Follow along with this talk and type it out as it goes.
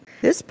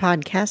This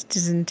podcast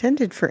is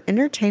intended for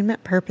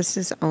entertainment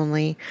purposes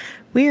only.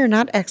 We are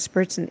not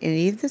experts in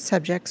any of the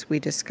subjects we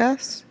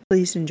discuss.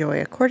 Please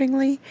enjoy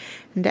accordingly.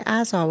 And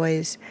as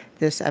always,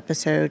 this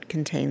episode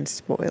contains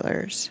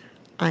spoilers.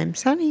 I'm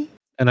Sunny.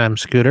 And I'm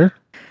Scooter.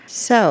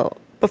 So,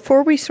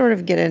 before we sort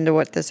of get into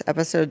what this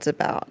episode's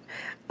about,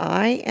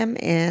 I am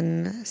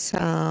in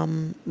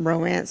some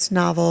romance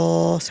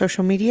novel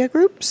social media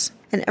groups.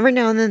 And every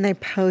now and then they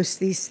post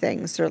these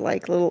things. They're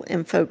like little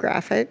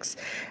infographics.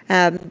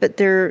 But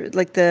they're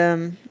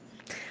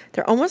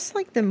almost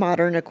like the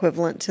modern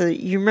equivalent to,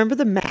 you remember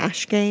the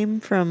MASH game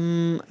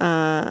from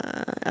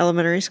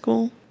elementary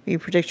school? You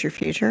predict your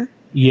future?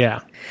 Yeah.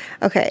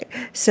 Okay,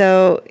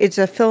 so it's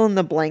a fill in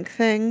the blank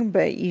thing,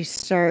 but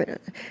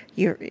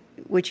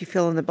what you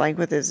fill in the blank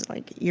with is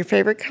like your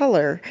favorite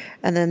color,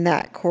 and then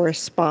that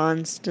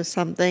corresponds to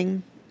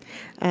something,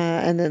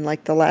 and then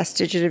like the last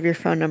digit of your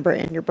phone number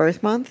and your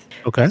birth month.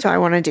 Okay. So I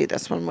want to do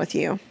this one with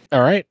you.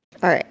 All right.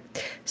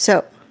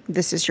 So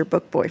this is your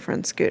book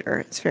boyfriend, Scooter.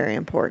 It's very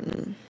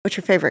important. What's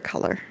your favorite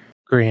color?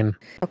 Green.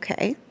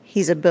 Okay.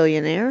 He's a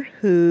billionaire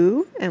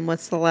who, and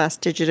what's the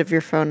last digit of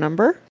your phone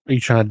number? Are you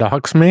trying to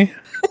dox me?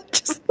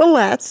 Just the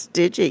last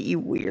digit,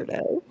 you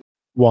weirdo.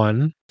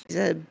 1. He's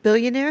a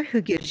billionaire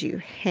who gives you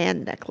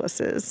hand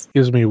necklaces.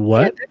 Gives me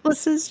what? Hand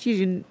necklaces?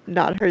 You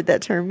not heard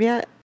that term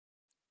yet?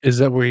 Is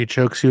that where he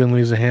chokes you and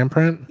leaves a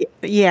handprint?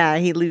 Yeah,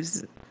 he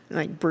leaves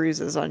like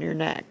bruises on your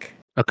neck.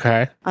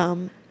 Okay.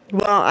 Well,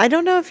 I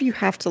don't know if you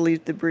have to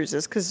leave the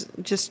bruises because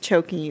just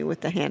choking you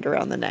with the hand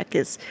around the neck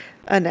is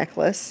a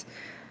necklace.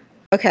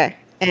 Okay.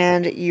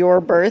 And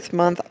your birth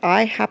month,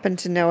 I happen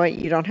to know it.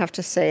 You don't have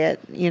to say it,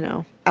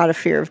 out of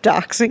fear of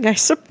doxing, I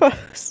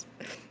suppose.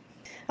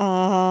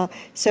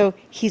 So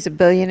he's a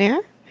billionaire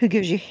who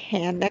gives you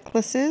hand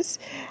necklaces,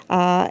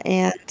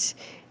 and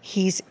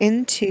he's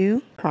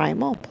into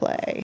primal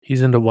play.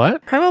 He's into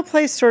what? Primal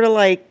play is sort of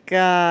like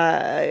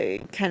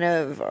kind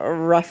of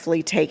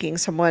roughly taking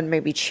someone,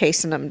 maybe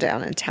chasing them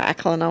down and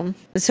tackling them.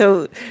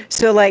 So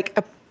like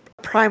a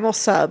primal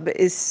sub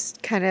is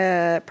kind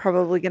of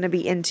probably going to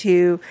be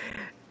into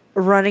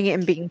running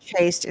and being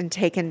chased and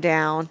taken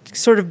down,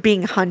 sort of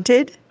being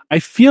hunted. I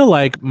feel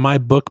like my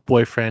book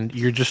boyfriend,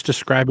 you're just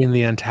describing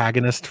the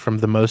antagonist from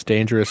The Most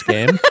Dangerous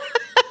Game.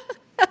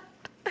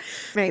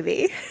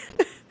 Maybe.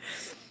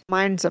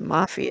 Mine's a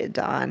mafia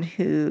don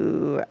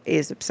who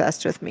is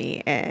obsessed with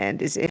me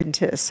and is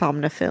into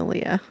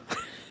somnophilia.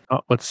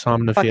 Oh, what's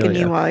somnophilia? Fucking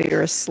you while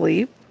you're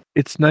asleep.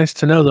 It's nice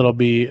to know that I'll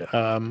be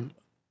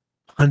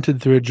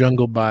hunted through a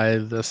jungle by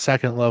the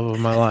second love of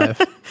my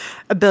life.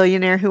 A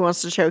billionaire who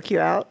wants to choke you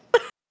out.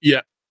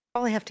 Yeah.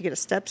 Probably have to get a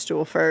step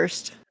stool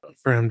first.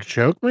 For him to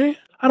choke me?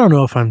 I don't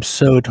know if I'm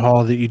so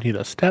tall that you need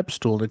a step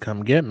stool to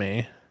come get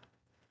me.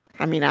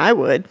 I mean, I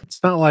would.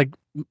 It's not like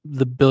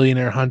the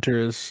billionaire hunter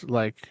is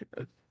like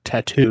a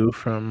tattoo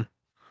from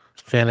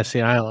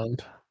Fantasy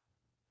Island.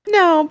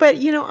 No, but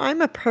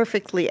I'm a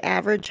perfectly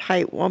average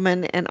height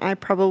woman and I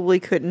probably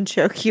couldn't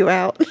choke you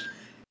out.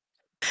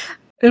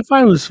 If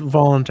I was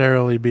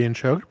voluntarily being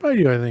choked by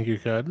you, I think you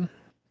could.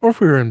 Or if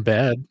we were in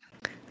bed.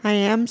 I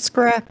am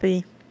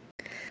scrappy.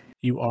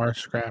 You are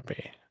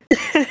scrappy.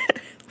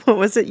 What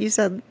was it you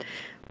said?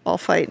 All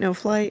fight, no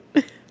flight?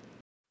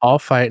 All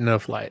fight, no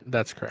flight.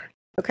 That's correct.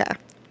 Okay.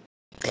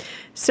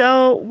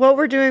 So what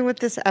we're doing with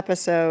this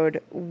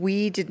episode,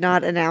 we did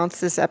not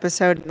announce this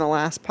episode in the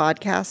last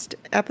podcast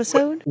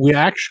episode. We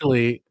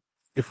actually,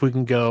 if we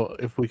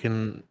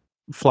can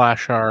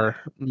flash our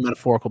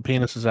metaphorical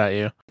penises at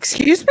you.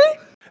 Excuse me?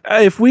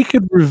 If we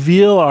could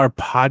reveal our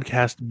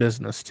podcast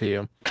business to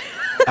you.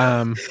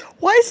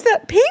 Why is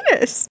that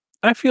penis?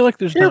 I feel like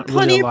there are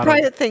plenty of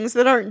private things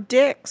that aren't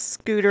dicks,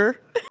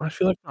 Scooter. I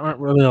feel like there aren't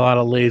really a lot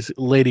of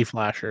lady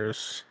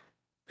flashers.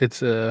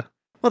 It's a...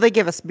 Well, they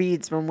give us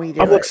beads when we do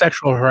public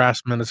sexual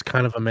harassment is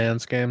kind of a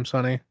man's game,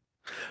 Sonny.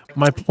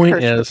 My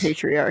point is...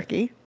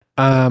 patriarchy.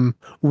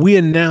 We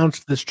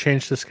announced this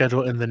change to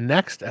schedule in the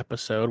next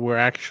episode. We're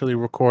actually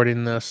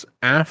recording this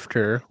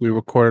after we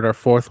recorded our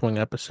Fourth Wing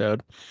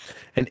episode.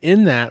 And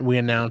in that, we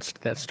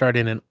announced that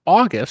starting in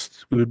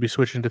August, we would be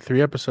switching to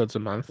 3 episodes a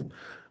month.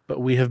 But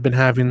we have been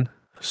having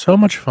so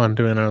much fun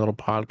doing our little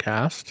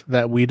podcast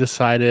that we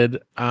decided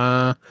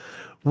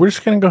we're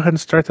just going to go ahead and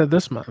start that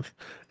this month.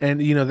 And,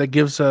 that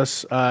gives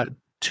us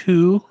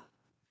 2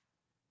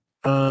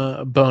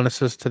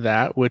 bonuses to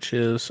that, which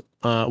is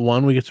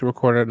 1, we get to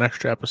record an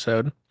extra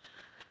episode.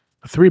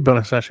 3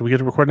 bonus, actually. We get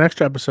to record an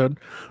extra episode.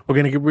 We're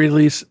going to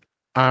release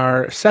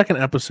our second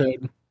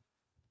episode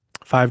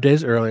 5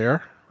 days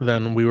earlier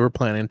than we were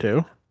planning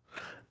to.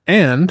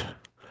 And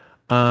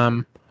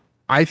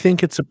I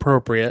think it's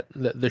appropriate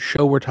that the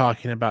show we're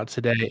talking about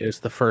today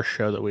is the first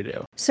show that we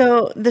do.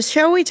 So the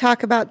show we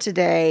talk about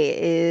today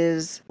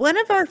is one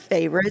of our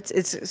favorites.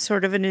 It's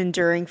sort of an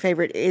enduring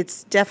favorite.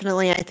 It's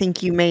definitely, I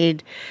think you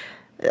made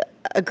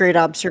a great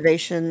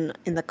observation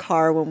in the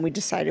car when we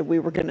decided we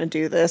were going to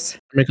do this.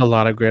 I make a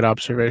lot of great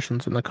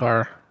observations in the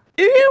car.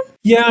 Do you?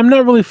 Yeah, I'm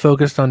not really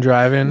focused on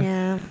driving.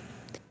 Yeah.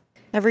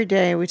 Every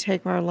day we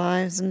take our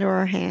lives into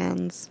our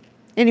hands.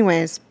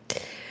 Anyways,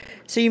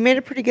 So you made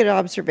a pretty good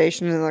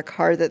observation in the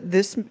car that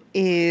this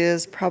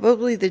is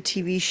probably the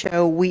TV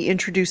show we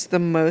introduce the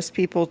most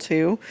people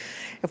to.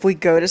 If we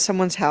go to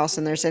someone's house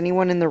and there's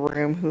anyone in the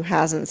room who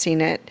hasn't seen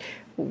it,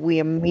 we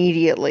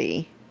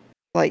immediately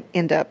like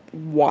end up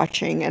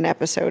watching an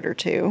episode or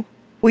two.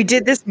 We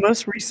did this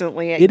most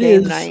recently at It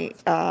game is. night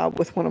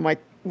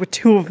with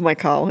two of my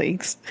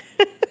colleagues.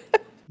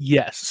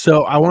 Yes.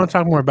 So I want to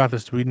talk more about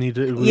this. Do we need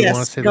to? We want Yes,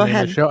 to say go the name of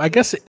the ahead. show. I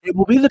guess it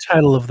will be the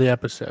title of the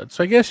episode.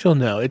 So I guess you'll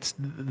know.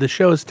 The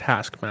show is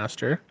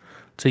Taskmaster.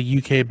 It's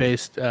a UK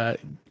based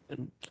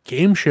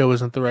game show.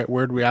 Isn't the right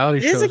word? Reality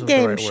It is show a isn't the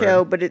game right word.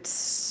 show, but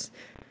it's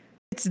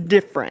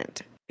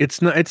different.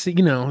 It's not. It's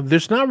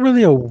There's not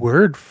really a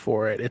word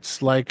for it.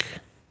 It's like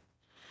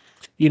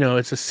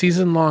it's a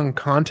season long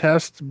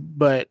contest,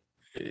 but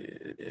So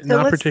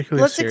not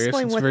particularly let's serious.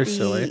 explain It's what very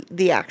silly.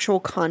 the actual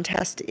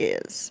contest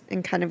is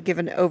and kind of give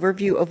an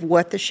overview of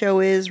what the show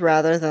is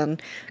rather than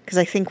because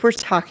I think we're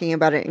talking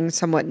about it in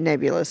somewhat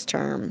nebulous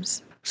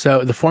terms.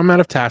 So the format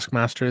of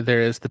Taskmaster,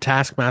 there is the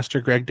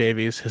Taskmaster, Greg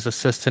Davies, his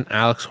assistant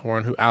Alex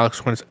Horn, who Alex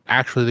Horn is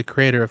actually the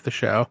creator of the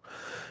show,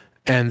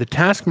 and the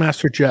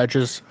Taskmaster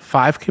judges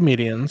 5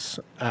 comedians.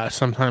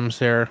 Sometimes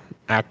they're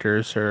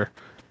actors or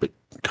but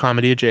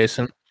comedy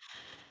adjacent,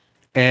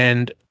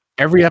 and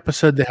every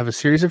episode they have a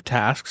series of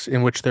tasks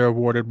in which they're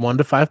awarded 1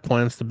 to 5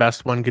 points. The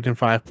best one getting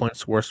 5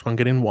 points, the worst one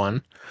getting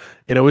one.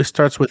 It always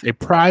starts with a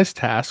prize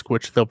task,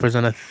 which they'll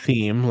present a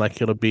theme,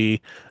 like it'll be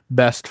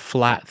best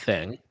flat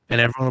thing. And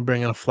everyone will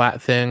bring in a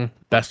flat thing.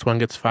 Best one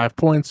gets 5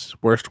 points,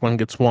 worst one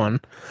gets one.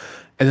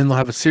 And then they'll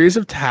have a series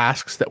of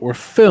tasks that were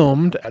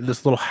filmed at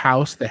this little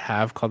house they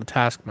have called the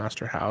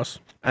Taskmaster House.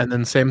 And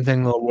then same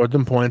thing, they'll award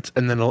them points,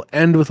 and then it'll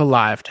end with a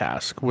live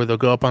task where they'll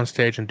go up on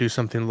stage and do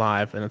something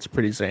live, and it's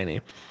pretty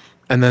zany.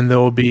 And then there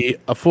will be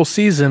a full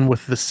season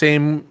with the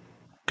same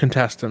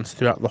contestants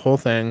throughout the whole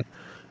thing.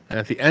 And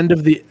at the end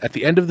of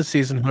the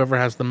season, whoever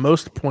has the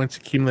most points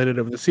accumulated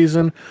over the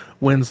season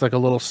wins like a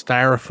little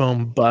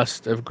styrofoam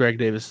bust of Greg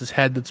Davis's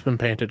head that's been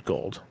painted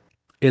gold.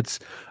 But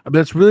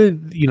it's really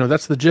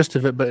that's the gist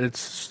of it. But there's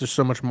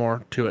so much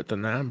more to it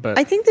than that. But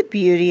I think the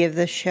beauty of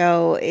the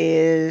show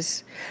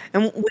is,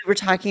 and we were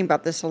talking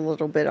about this a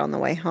little bit on the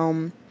way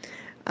home,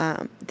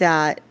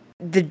 that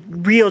the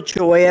real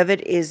joy of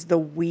it is the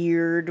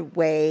weird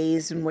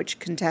ways in which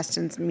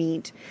contestants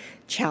meet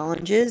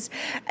challenges.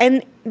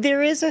 And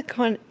there is a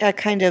kind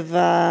of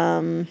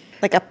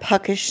like a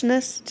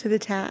puckishness to the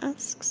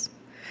tasks.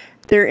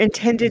 They're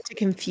intended to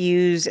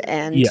confuse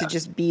and to yeah,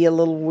 just be a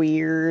little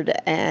weird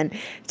and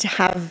to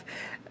have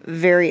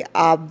very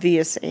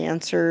obvious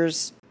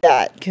answers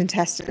that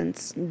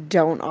contestants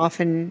don't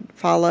often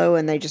follow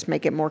and they just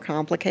make it more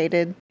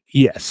complicated.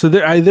 yeah. So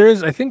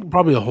there's I think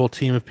probably a whole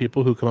team of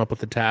people who come up with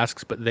the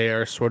tasks, but they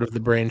are sort of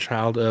the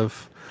brainchild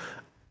of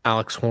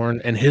Alex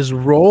Horn, and his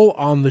role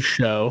on the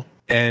show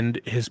and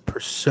his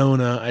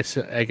persona,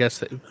 I guess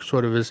that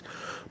sort of is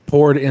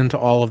poured into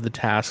all of the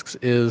tasks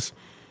is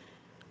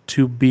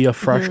to be a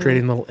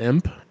frustrating little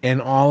imp,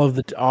 and all of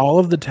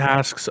the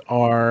tasks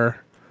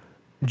are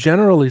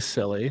generally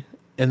silly,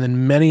 and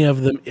then many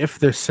of them, if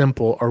they're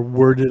simple, are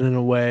worded in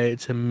a way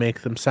to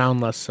make them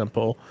sound less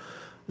simple.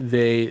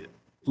 They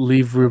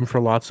leave room for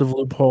lots of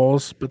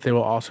loopholes, but they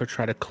will also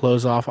try to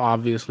close off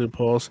obvious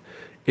loopholes.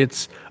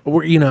 It's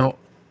we're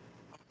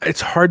it's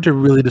hard to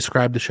really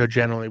describe the show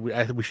generally.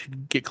 I think we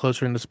should get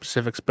closer into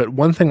specifics. But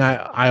one thing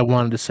I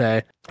wanted to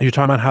say, you're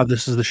talking about how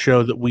this is the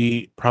show that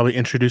we probably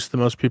introduced the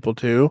most people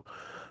to.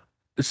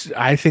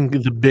 I think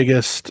the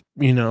biggest,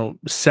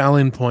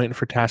 selling point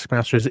for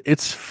Taskmaster is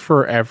it's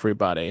for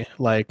everybody.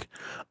 Like,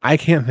 I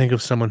can't think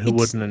of someone who It's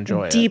wouldn't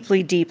enjoy it.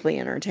 deeply, deeply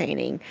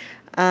entertaining.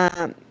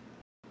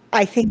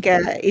 I think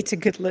it's a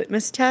good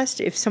litmus test.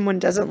 If someone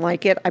doesn't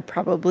like it, I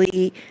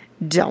probably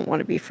don't want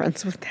to be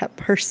friends with that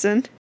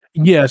person.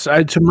 Yes,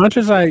 too much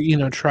as I,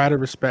 try to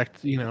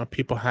respect,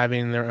 people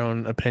having their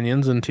own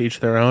opinions and to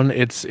each their own.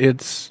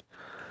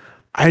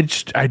 I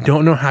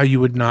don't know how you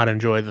would not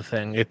enjoy the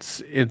thing.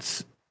 It's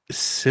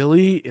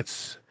silly,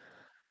 it's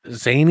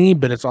zany,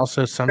 but it's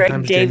also Greg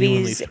sometimes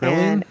genuinely Davies and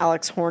thrilling.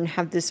 Alex Horn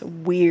have this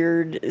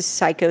weird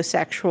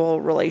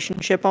psychosexual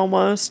relationship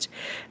almost,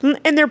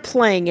 and they're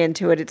playing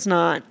into it. It's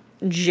not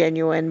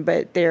genuine,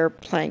 but they're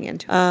playing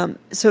into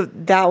it. So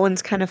that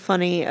one's kind of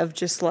funny. Of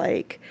just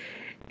like,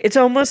 it's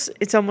almost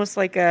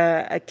like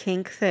a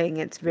kink thing.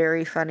 It's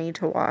very funny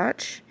to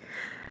watch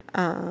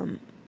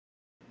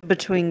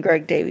between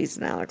Greg Davies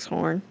and Alex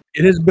Horn.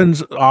 It has been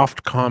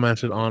oft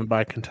commented on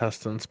by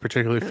contestants,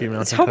 particularly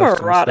female It's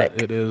contestants, that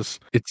homoerotic.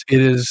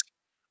 it is.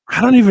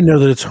 I don't even know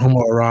that it's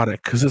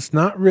homoerotic because it's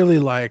not really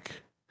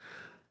like.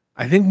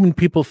 I think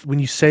when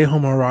you say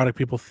homoerotic,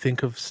 people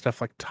think of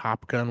stuff like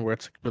Top Gun, where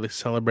it's like really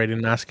celebrating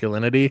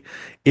masculinity.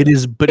 It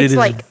is, but it It's is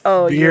like,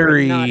 oh, you're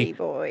a naughty very.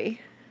 boy.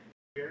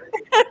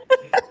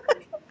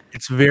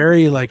 It's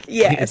very like it's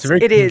Yes,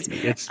 very it is.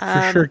 kinky. It's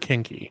for sure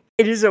kinky.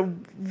 It is a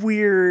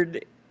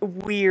weird,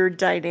 weird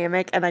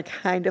dynamic, and I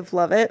kind of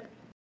love it.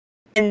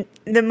 And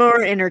the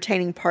more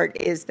entertaining part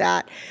is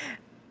that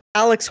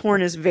Alex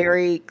Horn is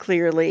very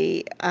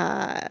clearly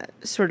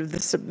sort of the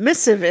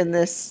submissive in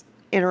this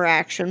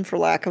interaction, for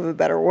lack of a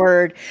better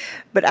word.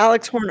 But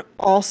Alex Horn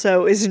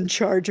also is in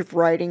charge of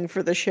writing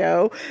for the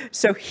show.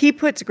 So he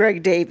puts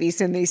Greg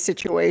Davies in these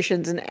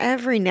situations. And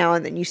every now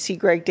and then you see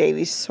Greg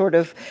Davies sort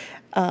of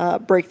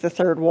break the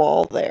third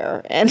wall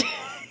there. And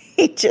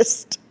he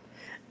just.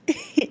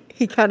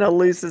 He kind of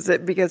loses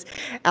it because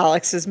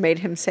Alex has made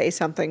him say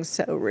something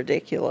so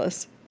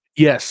ridiculous.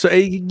 Yes, so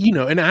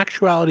in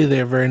actuality, they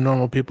are very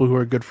normal people who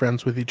are good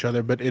friends with each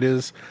other. But it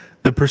is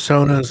the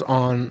personas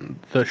on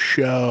the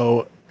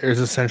show is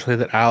essentially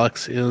that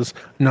Alex is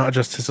not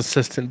just his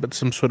assistant, but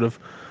some sort of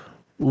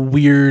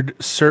weird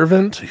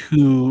servant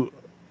who,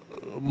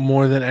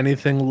 more than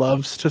anything,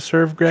 loves to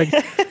serve Greg.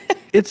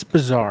 It's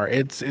bizarre. I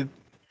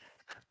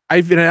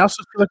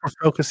also feel like we're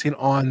focusing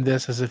on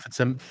this as if it's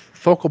a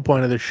focal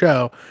point of the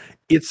show.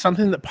 It's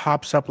something that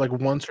pops up like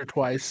once or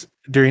twice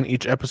during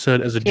each episode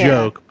as a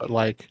joke, but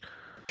like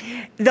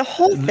the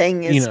whole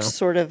thing is you know.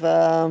 sort of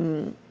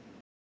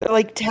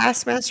like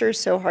Taskmaster is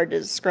so hard to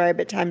describe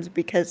at times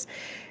because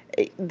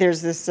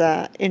there's this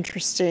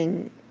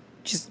interesting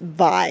just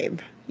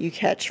vibe you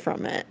catch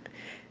from it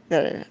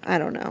that I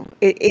don't know.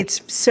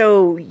 It's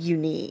so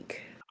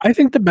unique. I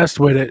think the best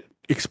way to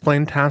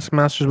explain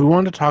Taskmasters, we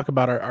wanted to talk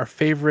about our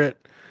favorite,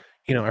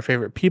 our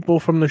favorite people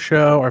from the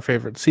show, our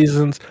favorite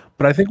seasons,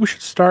 but I think we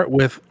should start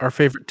with our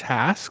favorite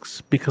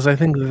tasks because I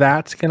think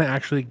that's going to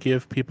actually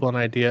give people an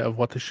idea of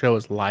what the show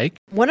is like.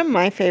 One of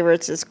my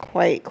favorites is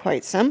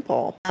quite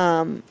simple.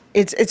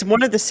 It's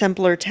one of the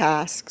simpler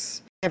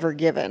tasks ever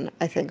given,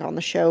 I think, on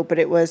the show, but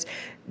it was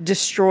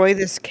destroy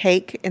this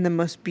cake in the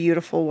most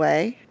beautiful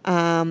way.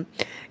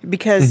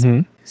 Because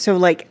so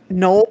like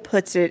Noel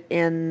puts it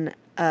in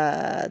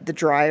the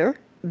dryer.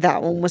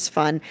 That one was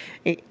fun.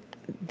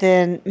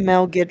 Then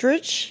Mel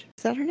Gidrich,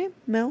 is that her name?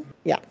 Mel?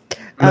 Yeah.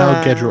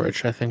 Mel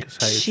Gidrich, I think is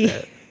how you say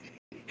it.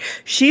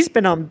 She's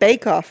been on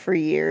Bake Off for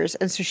years,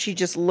 and so she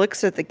just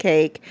looks at the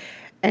cake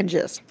and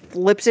just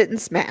flips it and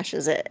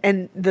smashes it.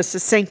 And the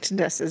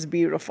succinctness is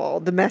beautiful.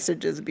 The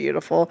message is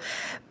beautiful.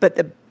 But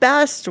the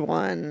best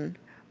one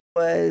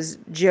was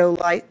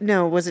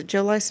was it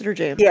Joe Lycett or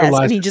James? Yes,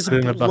 and he just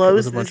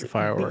blows this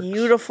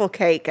beautiful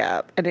cake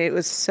up, and it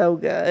was so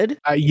good.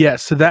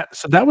 Yes, so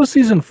that was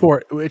season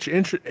 4, which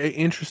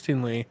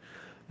interestingly,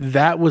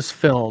 that was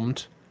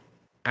filmed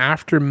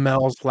after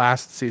Mel's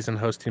last season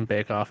hosting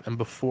Bake Off and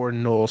before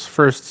Noel's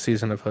first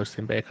season of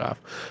hosting Bake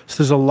Off. So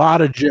there's a lot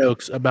of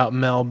jokes about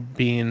Mel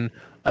being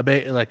a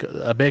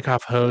Bake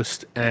Off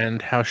host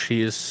and how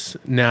she's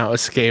now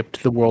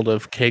escaped the world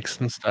of cakes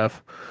and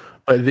stuff.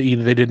 But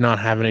they did not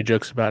have any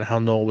jokes about how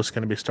Noel was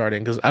going to be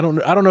starting because I don't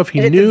know if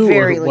he knew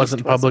or it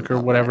wasn't public or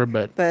whatever.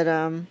 But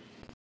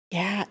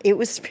yeah, it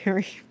was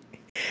very.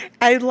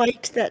 I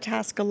liked that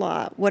task a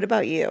lot. What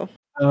about you?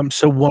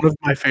 So one of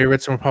my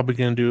favorites, and we're probably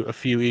going to do a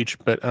few each,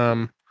 but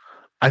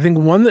I think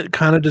one that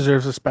kind of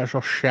deserves a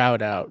special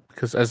shout out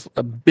because as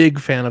a big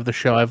fan of the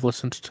show, I've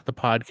listened to the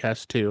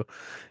podcast too.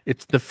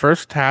 It's the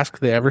first task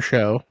they ever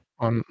show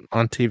on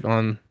TV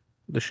on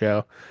the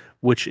show,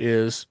 which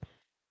is.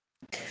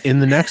 In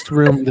the next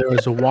room, there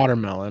is a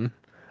watermelon.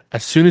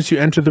 As soon as you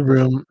enter the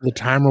room, the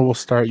timer will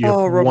start. You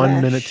have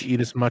 1 minute to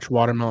eat as much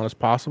watermelon as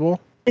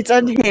possible. It's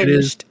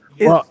unhinged.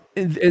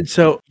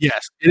 So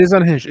yes, it is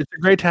unhinged. It's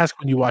a great task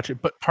when you watch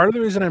it. But part of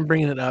the reason I'm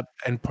bringing it up,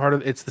 and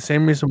it's the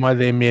same reason why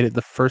they made it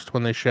the first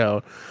one they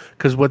show,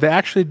 because what they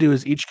actually do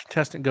is each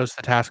contestant goes to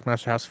the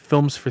Taskmaster house,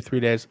 films for 3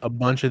 days a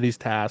bunch of these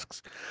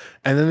tasks,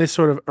 and then they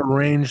sort of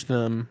arrange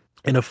them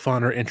in a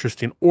fun or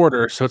interesting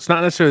order. So it's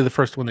not necessarily the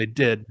first one they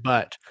did,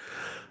 but.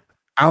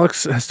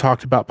 Alex has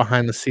talked about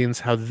behind the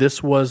scenes how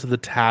this was the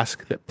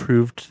task that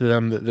proved to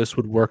them that this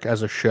would work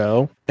as a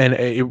show. And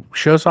it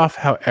shows off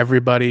how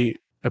everybody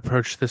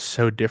approached this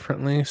so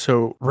differently.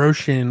 So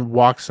Roshin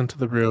walks into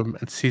the room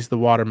and sees the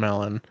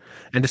watermelon.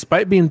 And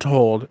despite being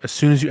told, as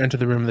soon as you enter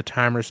the room, the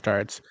timer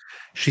starts,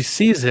 she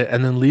sees it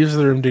and then leaves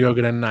the room to go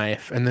get a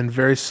knife and then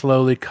very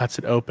slowly cuts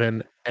it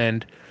open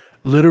and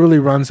literally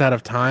runs out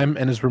of time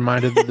and is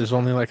reminded that there's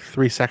only like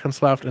 3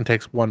 seconds left and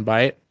takes one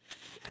bite.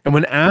 And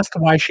when asked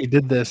why she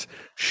did this,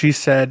 she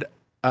said,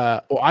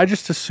 well, I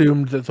just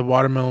assumed that the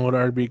watermelon would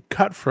already be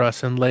cut for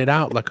us and laid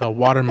out like a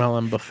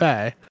watermelon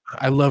buffet.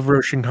 I love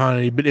Roshan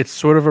Kennedy, but it's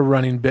sort of a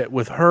running bit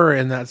with her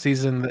in that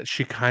season that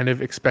she kind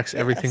of expects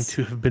everything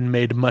to have been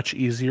made much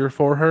easier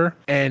for her.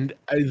 And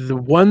the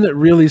one that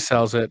really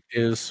sells it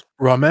is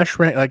Ramesh.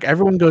 Like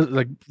everyone goes,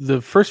 like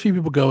the first few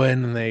people go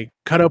in and they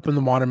cut open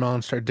the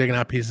watermelon, start digging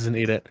out pieces and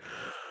eat it.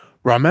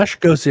 Ramesh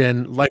goes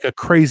in like a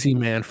crazy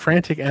man,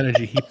 frantic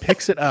energy. He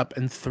picks it up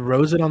and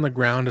throws it on the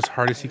ground as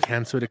hard as he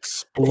can so it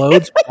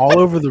explodes all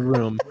over the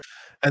room.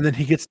 And then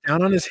he gets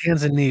down on his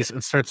hands and knees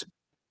and starts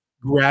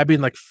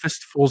grabbing like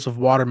fistfuls of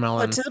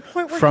watermelon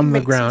from the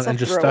ground and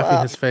just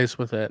stuffing his face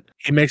with it.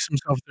 He makes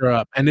himself throw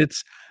up. And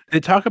they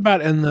talk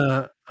about in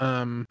the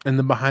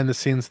behind the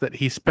scenes that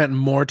he spent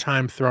more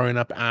time throwing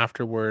up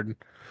afterward.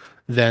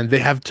 Then they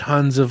have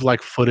tons of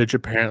like footage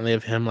apparently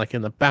of him like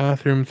in the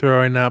bathroom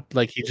throwing up.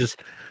 Like he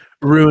just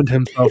ruined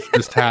himself for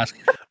this task.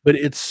 But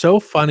it's so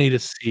funny to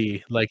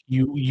see, like,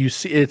 you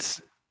see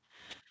it's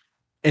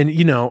and,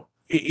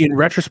 in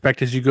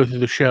retrospect, as you go through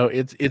the show,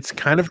 it's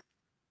kind of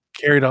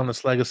carried on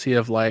this legacy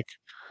of, like,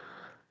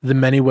 the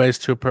many ways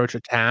to approach a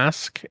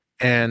task,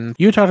 and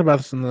you talked about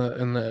this in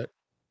the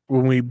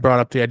when we brought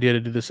up the idea to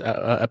do this,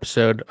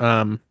 episode,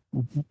 why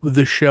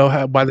the show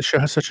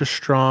has such a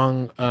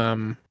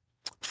strong,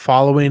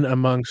 following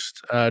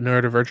amongst,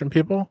 neurodivergent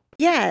people.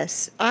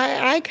 Yes,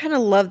 I kind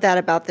of love that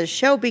about this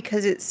show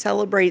because it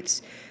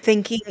celebrates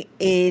thinking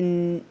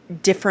in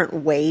different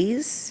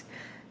ways.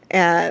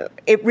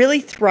 It really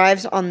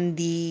thrives on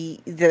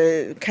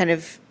the kind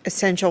of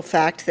essential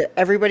fact that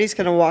everybody's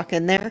going to walk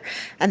in there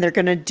and they're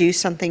going to do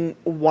something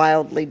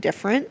wildly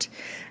different.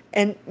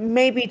 And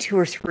maybe two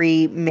or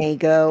three may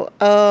go,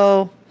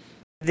 oh,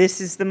 this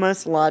is the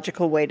most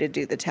logical way to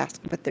do the task,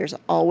 but there's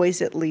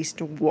always at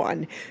least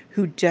one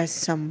who does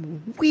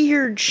some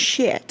weird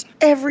shit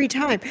every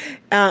time.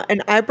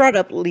 And I brought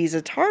up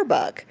Lisa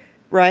Tarbuck,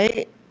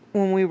 right?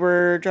 When we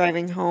were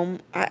driving home.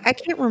 I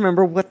can't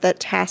remember what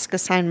that task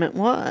assignment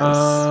was.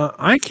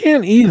 I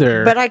can't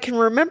either. But I can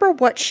remember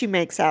what she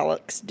makes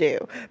Alex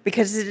do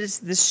because it is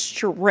the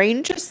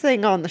strangest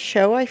thing on the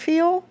show, I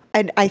feel.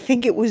 And I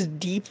think it was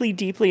deeply,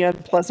 deeply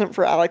unpleasant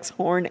for Alex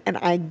Horn. And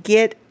I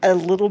get a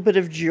little bit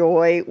of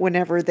joy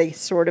whenever they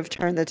sort of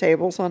turn the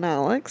tables on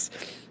Alex.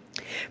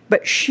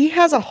 But she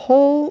has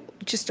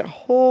just a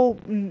whole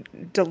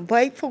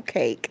delightful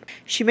cake.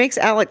 She makes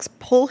Alex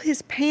pull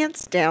his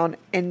pants down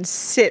and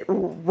sit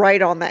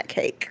right on that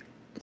cake.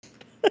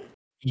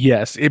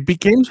 Yes, it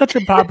became such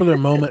a popular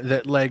moment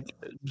that, like,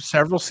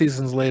 several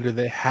seasons later,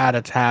 they had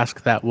a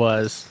task that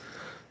was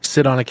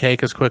sit on a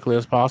cake as quickly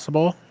as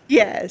possible.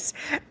 Yes,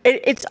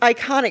 it's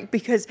iconic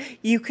because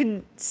you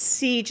can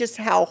see just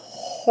how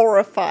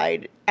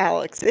horrified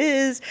Alex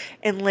is.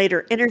 In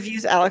later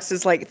interviews, Alex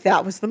is like,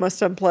 that was the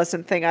most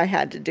unpleasant thing I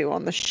had to do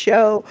on the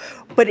show.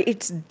 But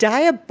it's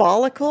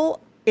diabolical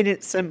in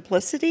its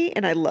simplicity,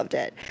 and I loved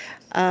it.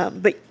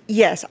 But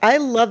yes, I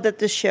love that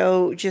the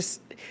show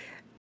just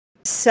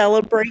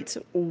celebrates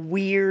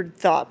weird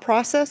thought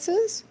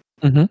processes.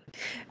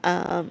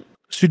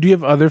 So do you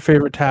have other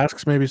favorite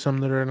tasks, maybe some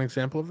that are an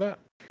example of that?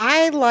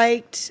 I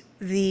liked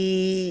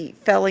the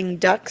felling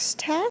ducks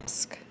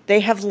task. They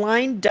have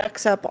lined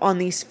ducks up on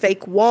these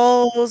fake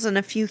walls and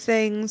a few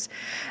things,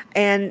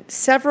 and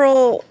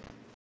several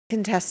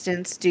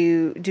contestants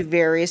do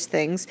various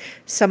things.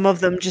 Some of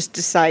them just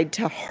decide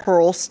to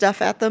hurl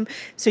stuff at them.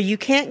 So you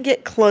can't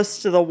get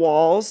close to the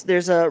walls.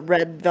 There's a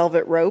red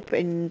velvet rope,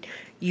 and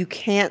you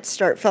can't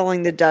start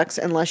felling the ducks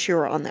unless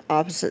you're on the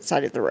opposite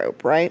side of the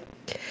rope, right?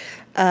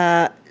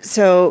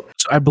 So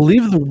I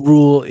believe the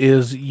rule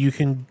is you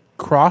can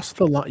cross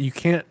the line. You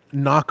can't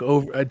knock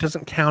over. It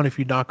doesn't count if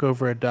you knock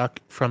over a duck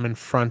from in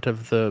front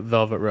of the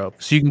velvet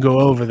rope. So you can go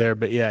over there,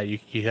 but yeah, you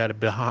had to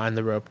behind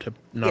the rope to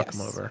knock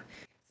them yes.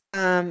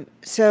 over.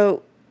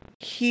 So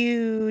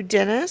Hugh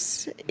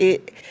Dennis,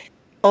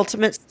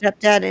 ultimate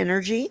stepdad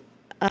energy.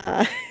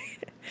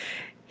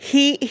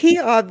 He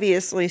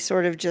obviously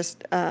sort of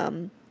just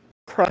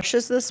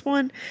crushes this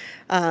one.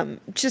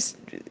 Just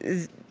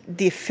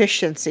the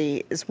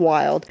efficiency is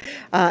wild.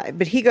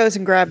 But he goes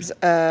and grabs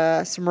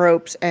some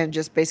ropes and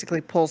just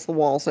basically pulls the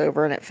walls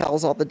over, and it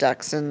fells all the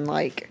ducks in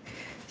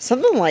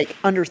something like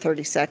under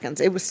 30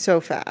 seconds. It was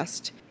so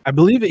fast. I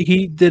believe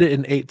he did it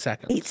in 8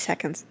 seconds. 8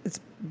 seconds. It's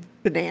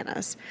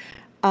bananas.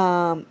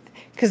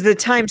 Because the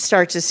time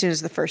starts as soon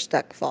as the first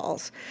duck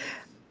falls.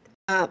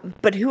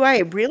 But who I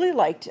really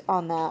liked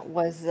on that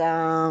was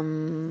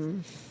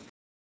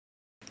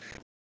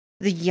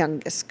the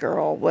youngest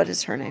girl. What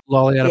is her name?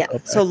 Lolly. Yeah.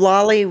 So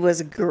Lolly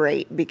was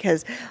great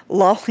because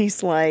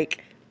Lolly's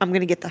like, I'm going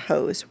to get the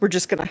hose. We're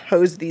just going to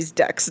hose these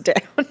ducks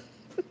down.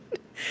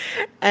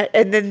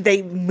 And then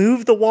they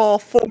move the wall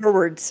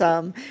forward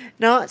some.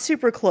 Not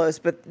super close,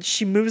 but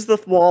she moves the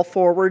wall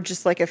forward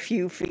just like a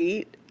few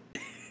feet.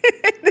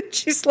 And then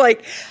she's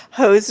like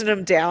hosing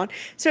them down.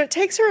 So it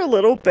takes her a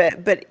little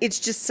bit, but it's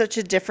just such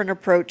a different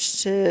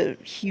approach to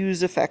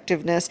Hugh's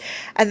effectiveness.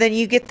 And then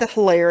you get the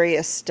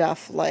hilarious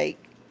stuff like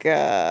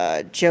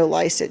Joe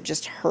Lycett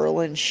just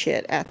hurling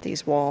shit at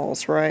these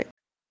walls, right?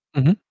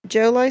 Mm-hmm.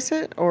 Joe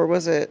Lycett, or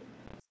was it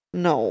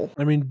Noel?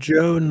 I mean,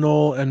 Joe,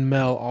 Noel, and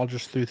Mel all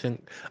just threw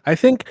things. I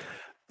think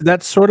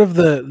that's sort of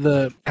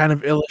the kind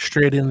of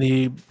illustrating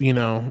the,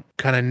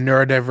 kind of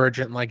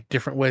neurodivergent, like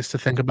different ways to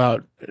think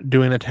about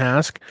doing a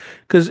task.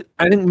 Because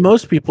I think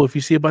most people, if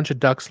you see a bunch of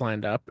ducks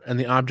lined up and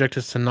the object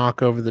is to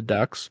knock over the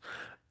ducks,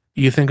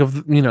 you think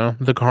of,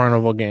 the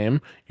carnival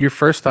game. Your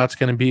first thought's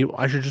going to be, well,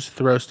 I should just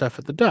throw stuff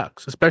at the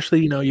ducks,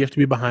 especially, you have to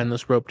be behind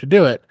this rope to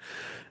do it.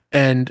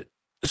 And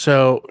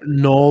so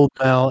Noel,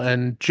 Mel,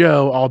 and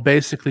Joe all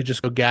basically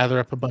just go gather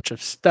up a bunch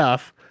of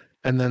stuff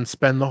and then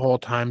spend the whole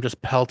time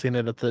just pelting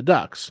it at the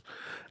ducks.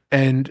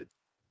 And,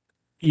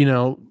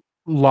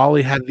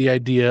 Lolly had the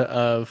idea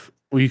of,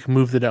 well, you can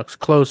move the ducks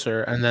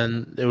closer, and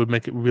then it would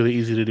make it really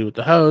easy to do with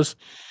the hose.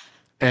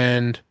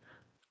 And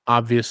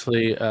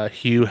obviously,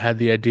 Hugh had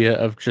the idea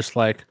of just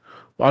like,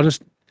 well, I'll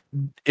just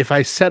if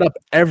I set up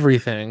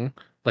everything,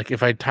 like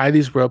if I tie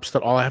these ropes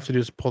that all I have to do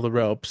is pull the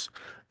ropes,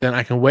 then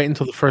I can wait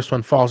until the first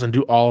one falls and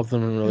do all of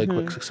them in really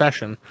quick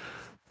succession.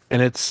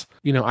 And it's,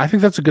 I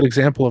think that's a good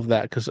example of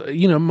that because,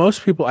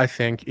 most people, I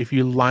think, if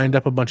you lined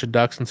up a bunch of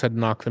ducks and said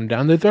knock them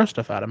down, they'd throw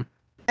stuff at them.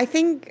 I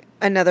think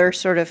another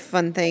sort of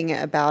fun thing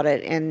about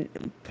it, and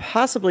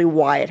possibly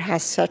why it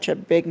has such a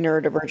big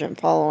neurodivergent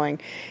following,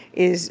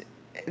 is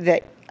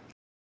that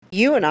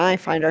you and I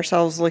find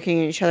ourselves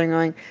looking at each other and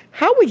going,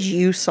 how would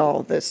you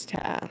solve this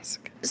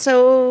task?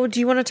 So, do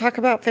you want to talk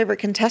about favorite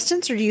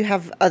contestants, or do you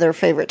have other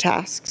favorite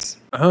tasks?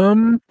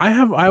 I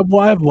have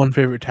one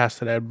favorite task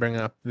that I'd bring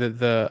up.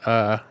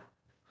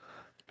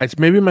 It's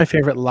maybe my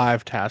favorite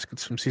live task.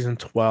 It's from season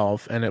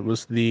 12, and it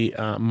was the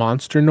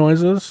monster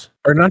noises,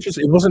 or not just.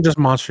 It wasn't just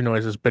monster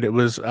noises, but it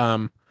was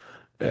the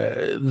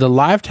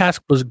live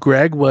task was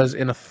Greg was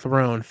in a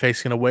throne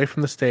facing away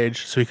from the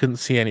stage, so he couldn't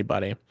see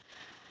anybody.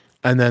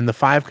 And then the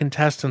 5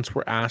 contestants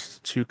were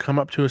asked to come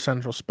up to a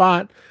central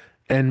spot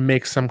and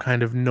make some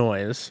kind of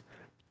noise.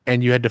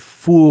 And you had to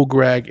fool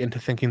Greg into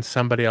thinking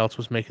somebody else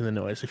was making the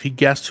noise. If he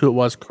guessed who it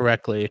was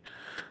correctly,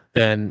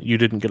 then you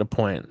didn't get a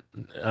point.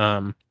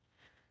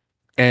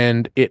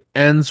 And it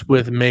ends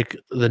with make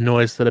the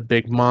noise that a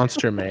big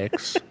monster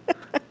makes.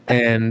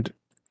 And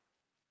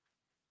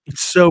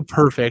it's so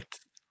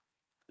perfect.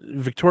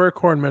 Victoria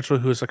Coren Mitchell,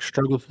 who has like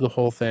struggled through the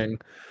whole thing,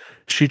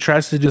 she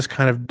tries to do this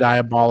kind of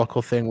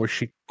diabolical thing where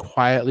she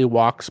quietly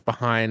walks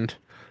behind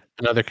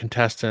another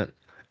contestant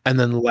and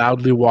then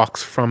loudly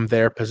walks from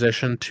their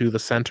position to the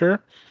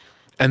center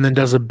and then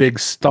does a big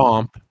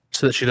stomp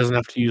so that she doesn't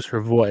have to use her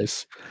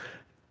voice.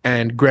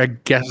 And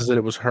Greg guesses that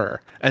it was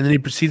her. And then he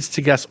proceeds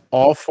to guess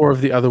all 4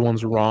 of the other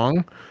ones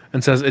wrong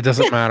and says, it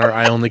doesn't matter.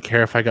 I only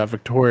care if I got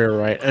Victoria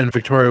right. And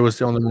Victoria was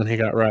the only one he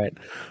got right.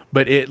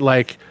 But it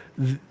like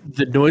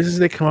the noises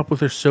they come up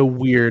with are so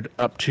weird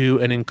up to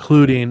and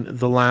including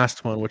the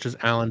last one, which is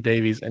Alan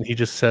Davies. And he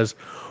just says,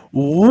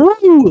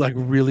 woo, like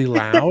really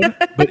loud.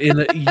 But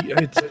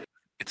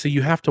it's a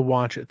you have to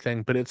watch it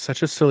thing. But it's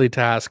such a silly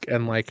task.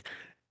 And like,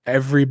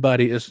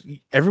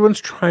 everyone's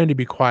trying to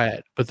be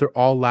quiet, but they're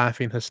all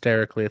laughing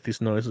hysterically at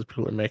these noises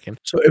people are making.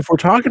 So if we're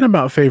talking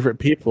about favorite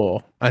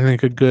people, I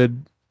think a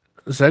good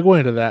segue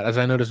into that, as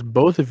I noticed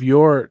both of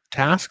your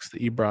tasks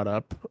that you brought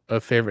up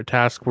of favorite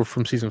tasks were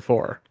from season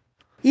 4.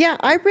 Yeah,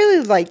 I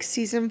really like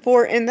season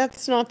 4, and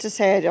that's not to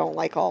say I don't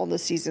like all the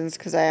seasons,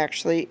 because I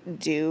actually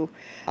do.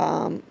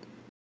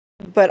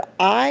 But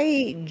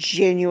I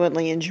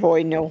genuinely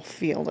enjoy Noel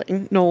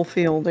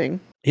Fielding.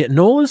 Yeah,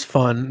 Noel is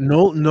fun.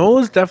 Noel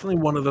is definitely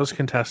one of those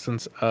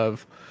contestants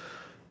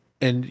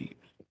and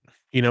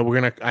we're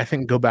gonna I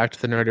think go back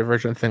to the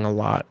neurodivergent thing a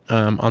lot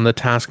on the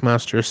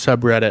Taskmaster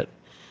subreddit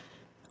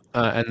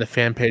and the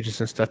fan pages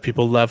and stuff.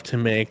 People love to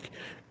make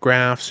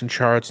graphs and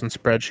charts and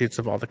spreadsheets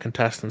of all the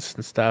contestants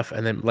and stuff,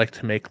 and then like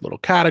to make little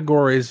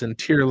categories and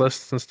tier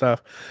lists and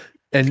stuff.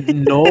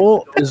 And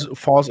Noel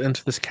falls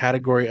into this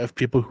category of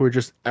people who are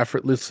just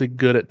effortlessly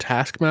good at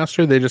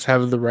Taskmaster. They just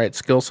have the right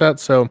skill set.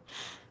 So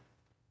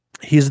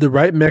he's the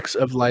right mix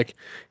of like,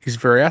 he's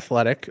very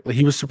athletic.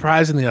 He was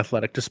surprisingly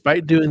athletic,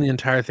 despite doing the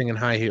entire thing in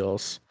high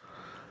heels.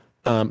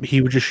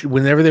 He would just,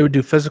 whenever they would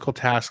do physical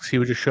tasks, he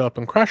would just show up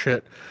and crush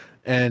it.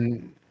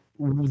 And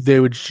they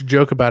would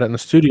joke about it in the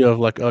studio of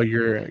like, oh,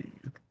 you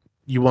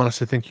want us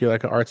to think you're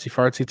like an artsy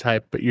fartsy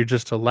type, but you're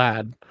just a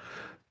lad.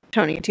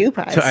 Tony Two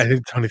Pies. So I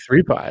think Tony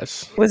Three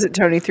Pies. Was it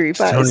Tony Three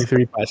Pies? Tony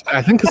Three Pies.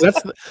 I think because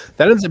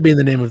that ends up being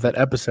the name of that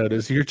episode.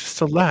 Is you're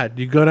just a lad.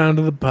 You go down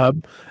to the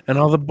pub, and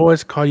all the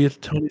boys call you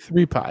Tony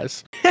Three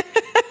Pies.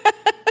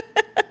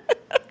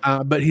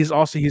 But he's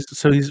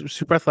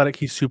super athletic.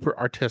 He's super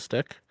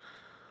artistic,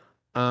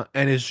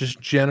 and is just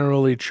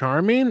generally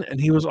charming. And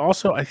he was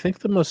also, I think,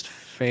 the most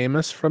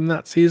famous from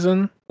that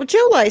season. Well,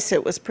 Joe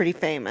Lycett was pretty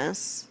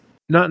famous.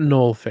 Not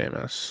Noel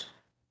famous.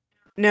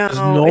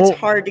 No, it's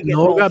hard to get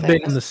Noel got famous.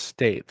 big in the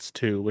States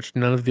too, which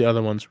none of the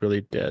other ones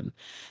really did.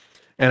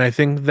 And I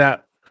think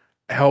that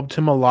helped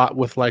him a lot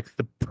with like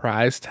the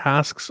prize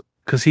tasks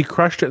because he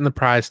crushed it in the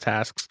prize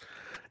tasks.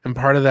 And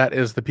part of that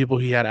is the people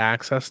he had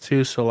access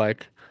to. So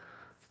like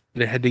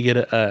they had to get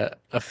a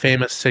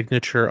famous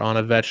signature on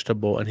a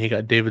vegetable, and he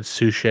got David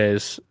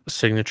Suchet's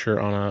signature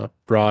on a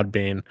broad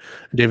bean.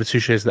 David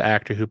Suchet is the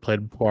actor who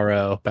played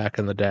Poirot back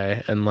in the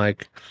day. And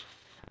like,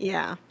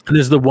 yeah. And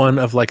is the one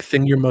of like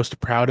thing you're most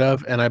proud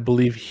of. And I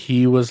believe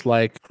he was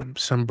like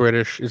some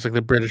British, it's like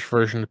the British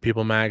version of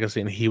People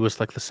magazine. He was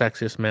like the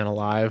sexiest man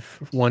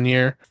alive one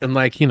year. And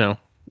like, how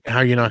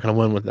are you not going to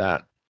win with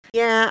that?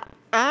 Yeah,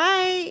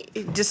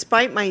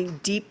 despite my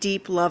deep,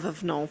 deep love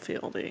of Noel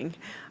Fielding,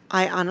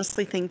 I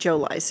honestly think Joe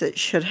Lycett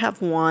should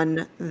have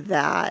won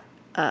that,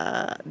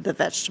 the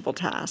vegetable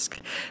task.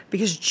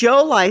 Because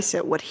Joe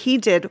Lycett, what he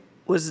did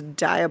was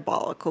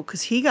diabolical,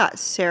 because he got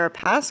Sarah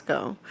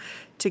Pascoe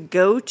to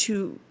go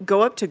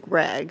up to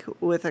Greg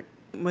with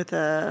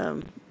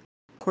a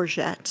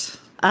courgette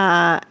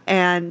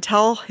and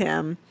tell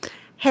him,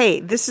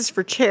 "Hey, this is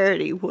for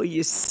charity. Will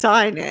you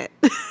sign it?"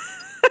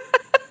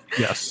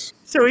 Yes.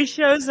 So he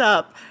shows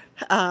up,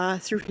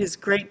 through his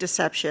great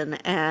deception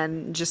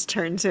and just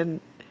turns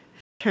in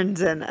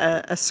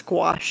a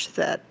squash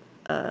that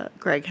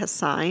Greg has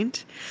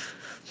signed.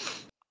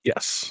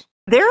 Yes.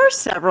 There are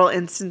several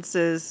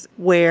instances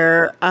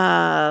where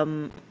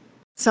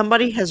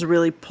somebody has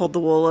really pulled the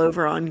wool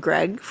over on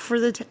Greg for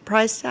the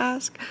prize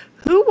task.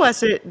 Who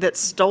was it that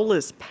stole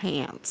his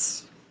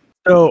pants?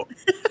 So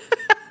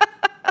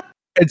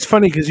it's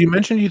funny because you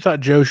mentioned you thought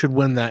Joe should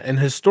win that, and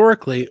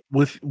historically,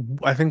 with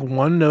I think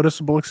one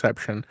noticeable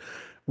exception,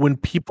 when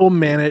people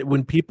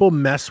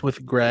mess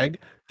with Greg,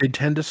 they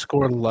tend to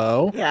score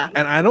low. Yeah.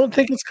 And I don't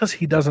think it's because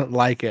he doesn't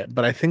like it,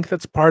 but I think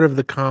that's part of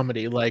the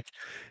comedy. Like,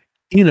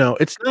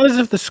 it's not as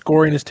if the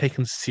scoring is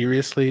taken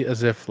seriously,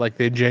 as if like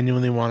they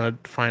genuinely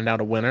want to find out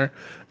a winner.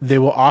 They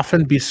will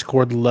often be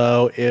scored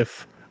low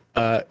if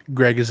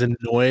Greg is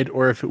annoyed,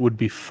 or if it would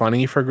be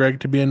funny for Greg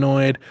to be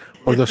annoyed,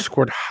 or they're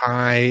scored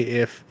high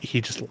if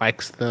he just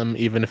likes them,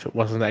 even if it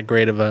wasn't that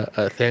great of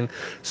a thing.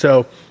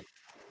 So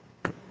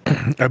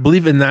I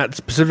believe in that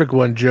specific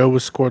one, Joe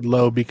was scored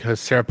low because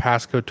Sarah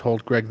Pascoe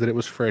told Greg that it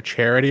was for a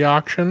charity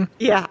auction.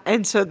 Yeah,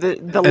 and so the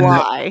And that,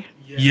 lie.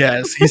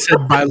 yes, he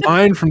said by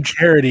line from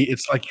charity,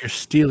 it's like you're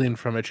stealing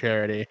from a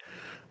charity.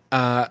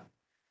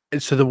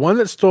 And so the one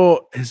that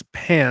stole his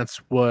pants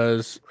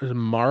was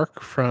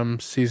Mark from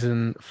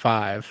season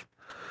 5,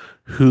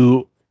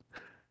 who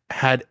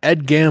had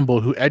Ed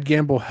Gamble, who Ed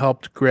Gamble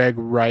helped Greg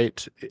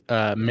write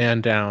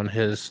Man Down,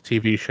 his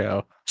TV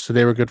show. So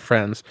they were good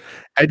friends.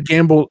 Ed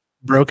Gamble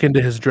broke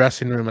into his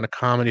dressing room at a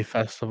comedy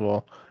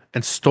festival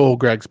and stole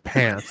Greg's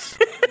pants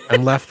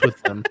and left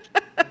with them.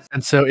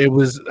 And so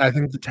I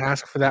think the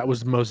task for that was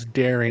the most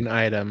daring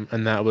item,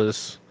 and that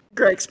was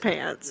Greg's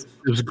pants.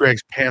 it was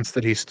Greg's pants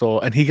that he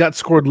stole, and he got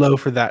scored low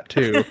for that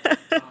too.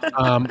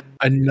 And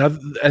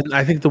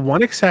I think the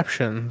one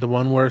exception, the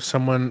one where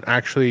someone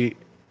actually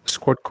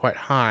scored quite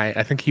high,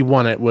 I think he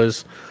won it,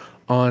 was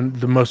on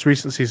the most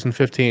recent season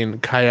 15.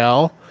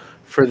 Kyle,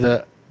 for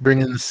the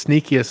bring in the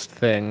sneakiest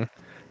thing,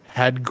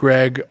 had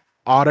Greg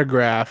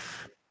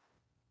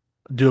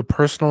do a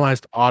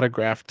personalized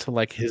autograph to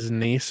like his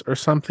niece or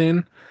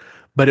something,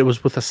 but it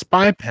was with a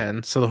spy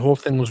pen, so the whole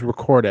thing was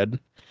recorded,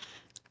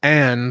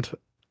 and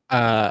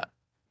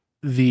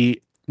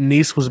the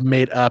niece was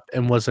made up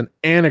and was an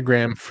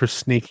anagram for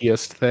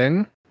sneakiest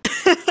thing.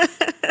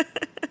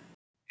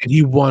 And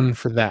he won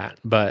for that,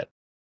 but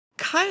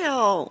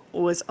Kyle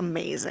was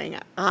amazing.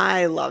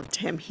 I loved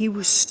him. He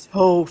was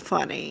so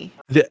funny.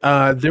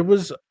 there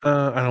was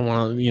I don't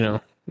want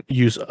to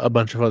use a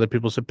bunch of other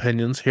people's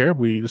opinions here.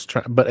 We just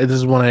try, but this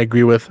is one I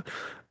agree with.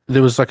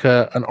 There was like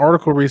an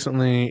article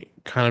recently,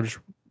 kind of just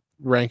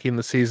ranking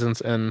the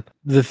seasons, and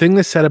the thing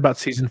they said about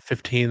season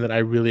 15 that I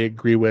really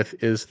agree with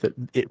is that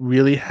it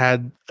really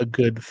had a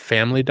good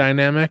family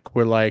dynamic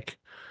where, like,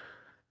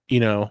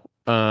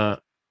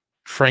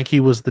 Frankie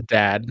was the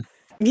dad,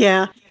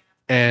 Yeah.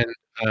 and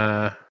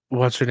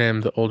what's her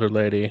name, the older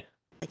lady,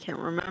 I can't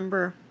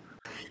remember.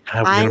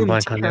 I'm I gonna am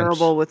blank on names,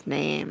 terrible with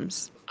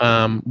names.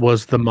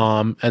 was the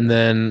mom, and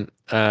then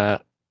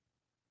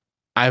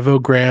Ivo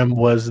Graham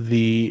was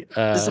the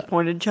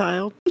Disappointed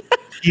child.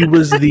 he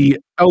was the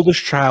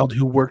eldest child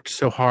who worked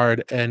so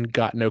hard and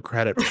got no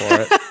credit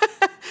for it.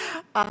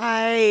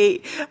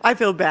 I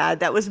feel bad.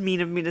 That was mean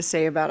of me to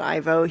say about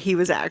Ivo. He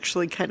was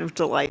actually kind of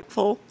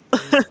delightful.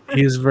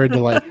 He is very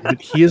delightful,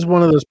 but he is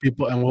one of those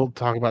people, and we'll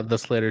talk about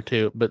this later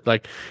too, but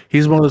like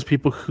he's one of those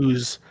people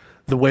whose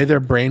the way their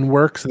brain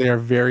works, they are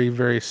very,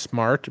 very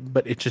smart,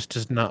 but it just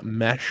does not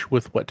mesh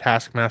with what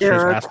Taskmaster There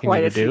is are asking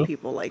quite you a to few do.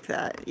 people like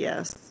that.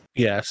 Yes.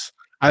 Yes.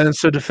 And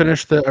so to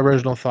finish the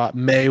original thought,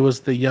 May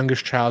was the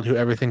youngest child who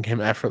everything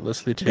came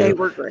effortlessly They to.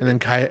 were great.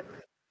 And then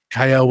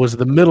Kyle was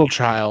the middle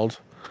child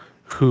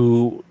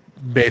who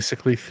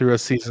basically threw a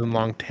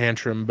season-long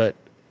tantrum, but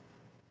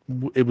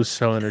it was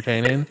so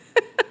entertaining.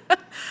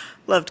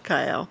 Loved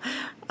Kyle.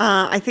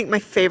 I think my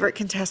favorite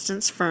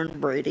contestant's Fern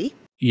Brady,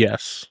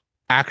 Yes.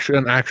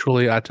 An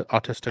actually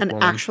autistic an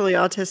woman. actually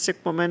autistic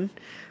woman.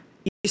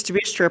 Used to be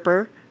a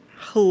stripper.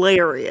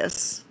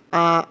 Hilarious.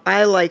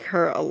 I like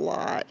her a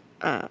lot.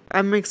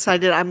 I'm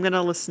excited. I'm going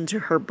to listen to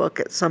her book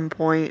at some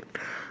point.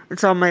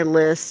 It's on my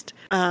list.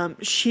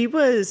 She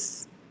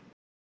was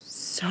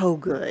so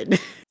good.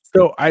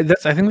 So I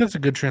think that's a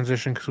good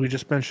transition, because we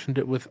just mentioned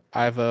it with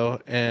Ivo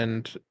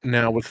and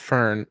now with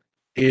Fern.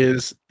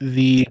 Is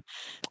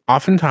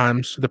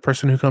oftentimes the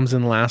person who comes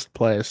in last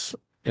place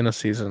in a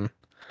season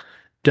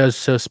does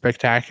so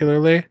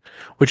spectacularly,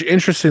 which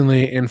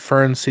interestingly in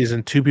Fern's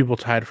season, 2 people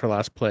tied for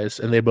last place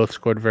and they both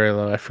scored very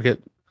low. I forget,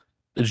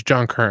 it's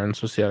John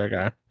Kearns was the other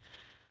guy.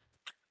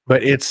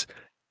 But it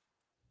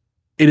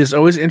is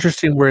always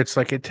interesting where it's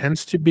like it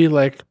tends to be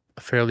like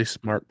a fairly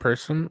smart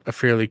person, a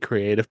fairly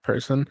creative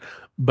person,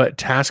 but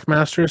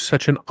Taskmaster is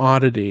such an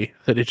oddity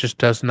that it just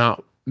does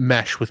not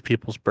mesh with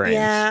people's brains.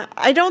 Yeah,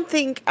 I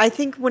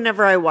think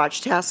whenever I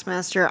watch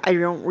Taskmaster, I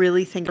don't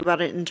really think about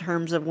it in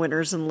terms of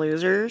winners and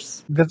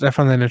losers. I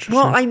find that interesting.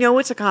 Well, I know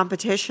it's a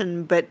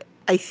competition, but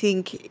I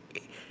think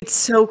It's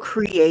so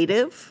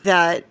creative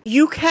that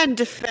you can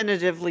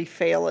definitively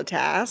fail a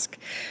task,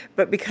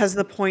 but because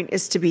the point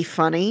is to be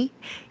funny,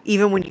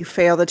 even when you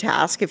fail the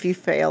task, if you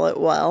fail it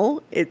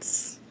well,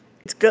 it's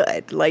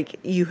good. Like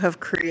you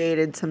have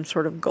created some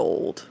sort of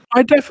gold.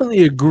 I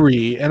definitely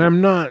agree, and I'm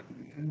not,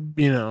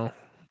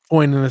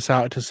 pointing this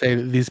out to say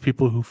that these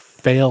people who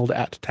failed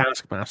at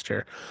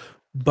Taskmaster,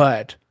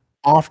 but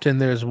often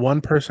there's one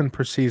person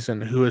per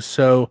season who is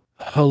so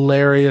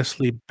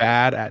hilariously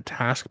bad at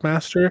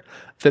Taskmaster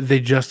that they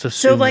just So,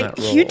 assume like,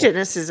 that Hugh role.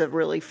 Dennis is a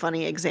really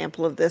funny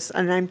example of this.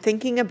 And I'm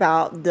thinking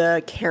about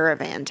the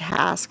caravan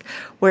task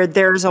where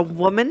there's a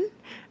woman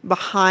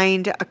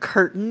behind a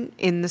curtain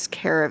in this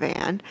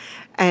caravan,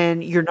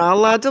 and you're not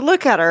allowed to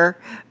look at her,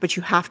 but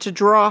you have to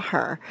draw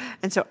her.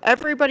 And so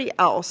everybody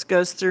else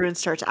goes through and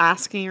starts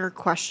asking her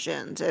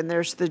questions. And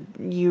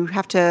you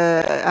have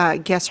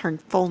to guess her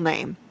full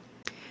name.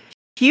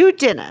 Hugh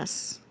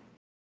Dennis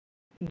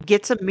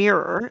gets a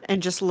mirror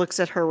and just looks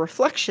at her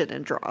reflection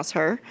and draws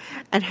her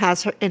and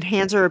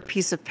hands her a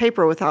piece of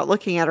paper without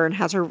looking at her and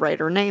has her write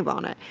her name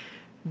on it.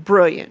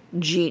 Brilliant,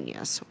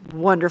 genius,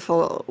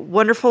 wonderful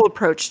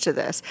approach to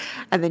this.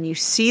 And then you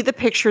see the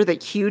picture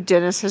that Hugh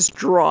Dennis has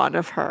drawn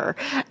of her,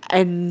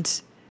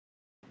 and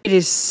it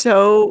is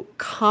so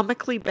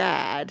comically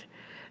bad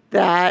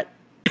that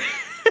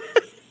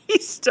he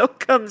still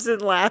comes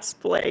in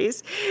last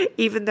place,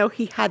 even though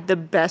he had the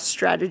best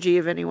strategy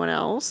of anyone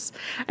else.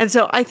 And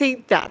so I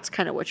think that's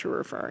kind of what you're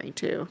referring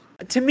to.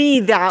 To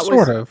me,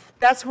 Sort of.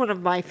 that's one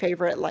of my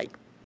favorite like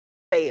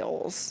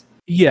fails.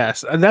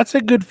 Yes, and that's a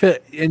good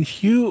fit. And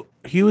Hugh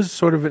was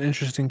sort of an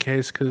interesting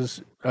case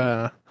because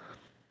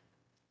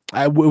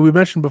we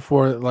mentioned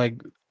before,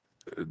 like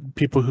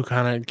people who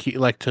kind of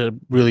like to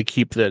really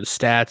keep the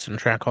stats and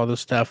track all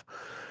this stuff.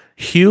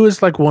 Hugh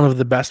is like one of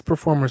the best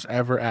performers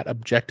ever at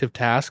objective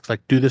tasks,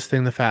 like do this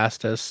thing the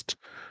fastest,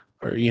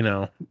 or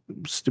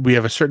we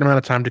have a certain amount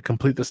of time to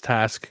complete this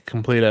task,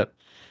 complete it.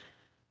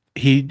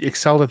 He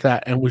excelled at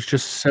that and was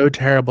just so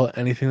terrible at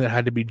anything that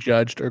had to be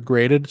judged or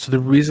graded. So the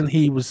reason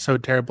he was so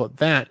terrible at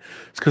that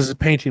is because his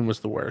painting was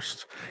the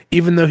worst,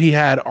 even though he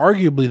had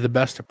arguably the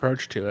best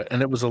approach to it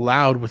and it was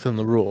allowed within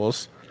the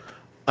rules.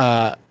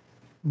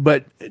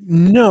 But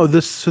no,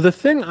 the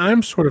thing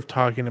I'm sort of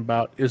talking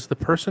about is the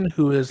person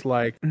who is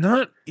like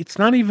it's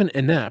not even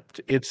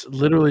inept. It's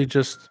literally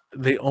just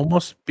they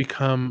almost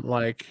become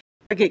like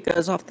Like it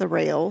goes off the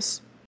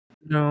rails.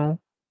 no,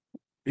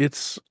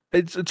 it's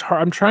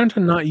hard. I'm trying to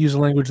not use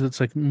language that's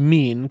like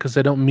mean because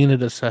I don't mean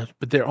it as such,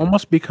 but they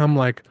almost become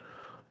like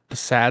the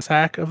sad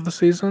sack of the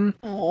season.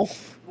 Oh,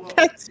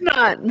 that's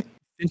not.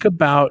 Think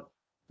about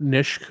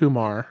Nish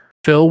Kumar,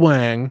 Phil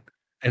Wang,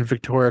 and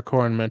Victoria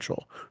Coren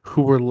Mitchell,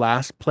 who were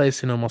last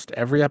place in almost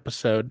every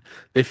episode.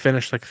 They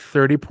finished like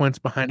 30 points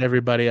behind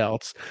everybody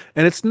else.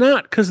 And it's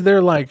not because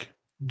they're like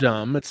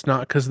dumb. It's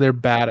not because they're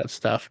bad at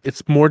stuff.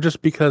 It's more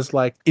just because,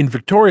 like, in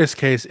Victoria's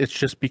case, it's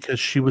just because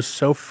she was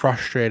so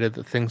frustrated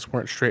that things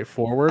weren't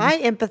straightforward.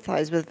 I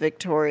empathize with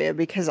Victoria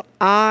because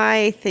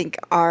I think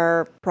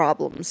our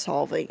problem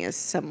solving is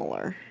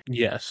similar.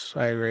 Yes,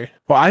 I agree.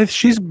 Well,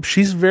 she's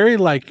very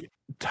like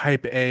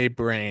type A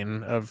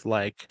brain of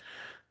like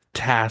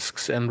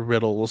tasks and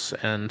riddles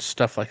and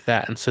stuff like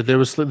that. And so there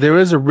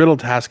is a riddle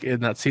task in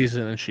that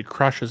season and she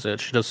crushes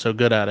it. She does so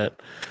good at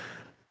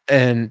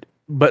it.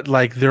 But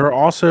like there are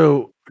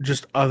also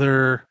just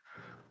other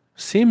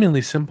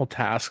seemingly simple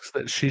tasks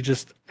that she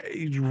just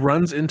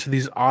runs into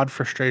these odd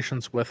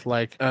frustrations with.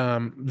 Like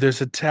there's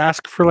a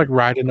task for like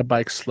riding a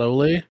bike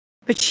slowly.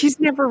 But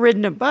she's never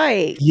ridden a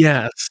bike.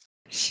 Yes.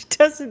 She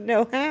doesn't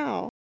know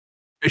how.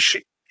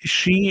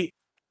 She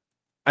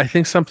I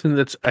think something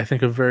that's I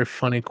think a very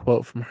funny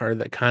quote from her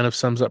that kind of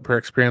sums up her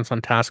experience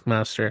on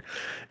Taskmaster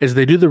is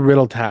they do the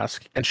riddle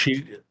task and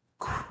she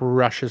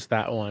crushes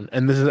that one.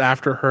 And this is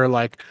after her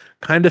like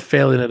kind of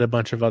failing at a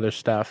bunch of other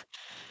stuff.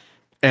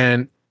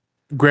 And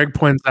Greg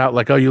points out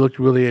like, "Oh, you looked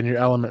really in your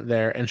element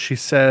there." And she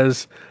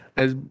says,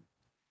 as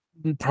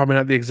probably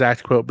not the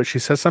exact quote, but she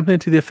says something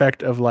to the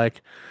effect of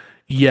like,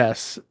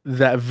 "Yes,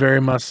 that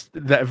very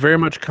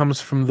much comes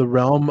from the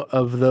realm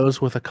of those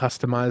with a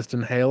customized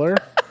inhaler."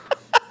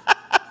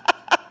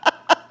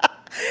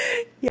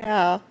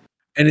 Yeah.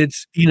 And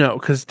it's,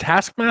 because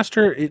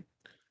Taskmaster,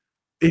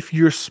 if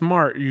you're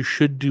smart, you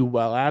should do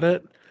well at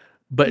it.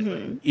 But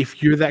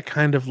if you're that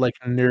kind of like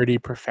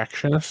nerdy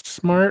perfectionist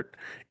smart,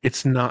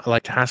 it's not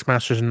like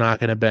Taskmaster's not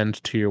going to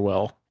bend to your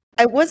will.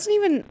 I wasn't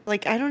even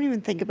like, I don't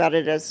even think about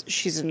it as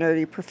she's a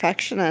nerdy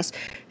perfectionist.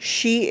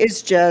 She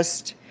is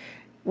just,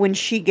 when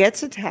she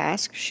gets a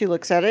task, she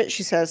looks at it,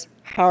 she says,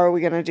 "How are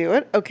we going to do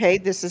it? Okay,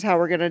 this is how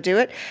we're going to do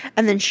it."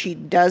 And then she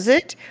does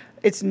it.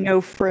 It's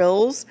no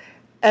frills.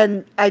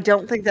 And I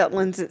don't think that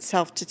lends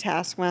itself to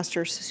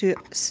Taskmaster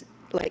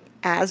like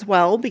as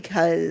well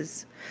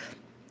because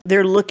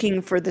they're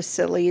looking for the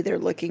silly, they're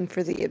looking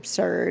for the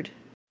absurd.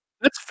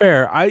 That's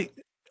fair. I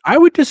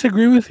would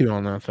disagree with you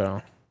on that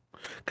though.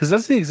 Because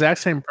that's the exact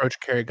same approach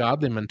Carrie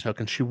Godlyman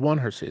took, and she won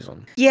her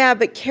season. Yeah,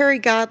 but Carrie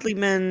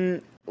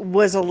Godlyman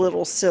was a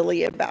little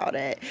silly about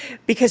it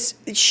because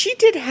she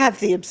did have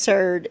the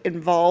absurd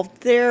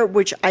involved there,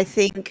 which I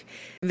think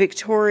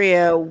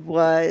Victoria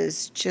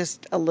was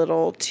just a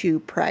little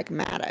too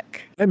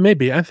pragmatic.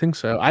 Maybe, I think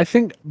so. I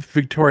think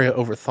Victoria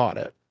overthought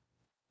it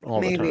all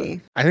the time.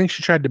 Maybe. I think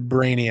she tried to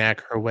brainiac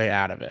her way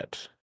out of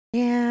it.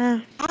 Yeah,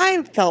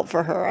 I felt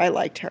for her. I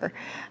liked her.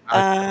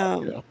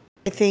 I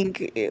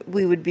think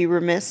we would be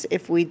remiss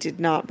if we did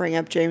not bring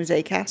up James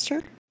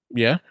Acaster.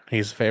 Yeah,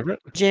 he's a favorite.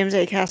 James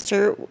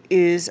Acaster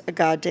is a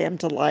goddamn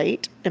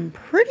delight in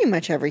pretty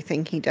much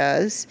everything he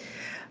does.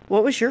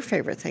 What was your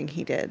favorite thing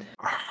he did?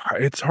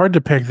 It's hard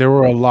to pick. There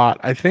were a lot.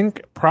 I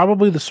think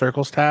probably the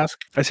circles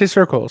task. I say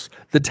circles.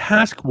 The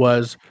task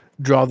was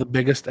draw the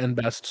biggest and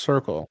best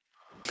circle.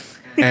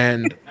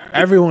 And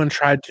everyone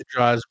tried to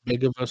draw as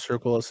big of a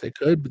circle as they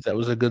could, but that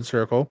was a good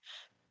circle.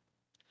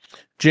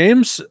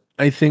 James,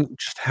 I think,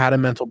 just had a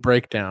mental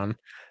breakdown.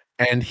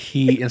 And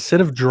he, instead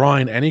of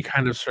drawing any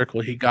kind of circle,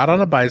 he got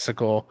on a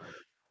bicycle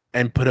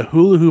and put a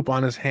hula hoop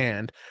on his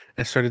hand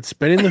and started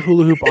spinning the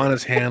hula hoop on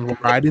his hand while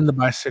riding the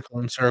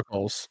bicycle in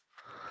circles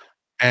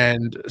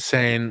and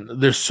saying,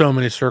 there's so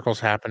many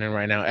circles happening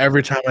right now.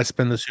 Every time I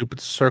spin this hoop,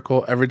 it's a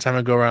circle. Every time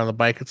I go around the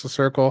bike, it's a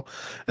circle.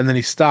 And then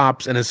he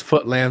stops and his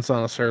foot lands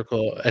on a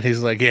circle. And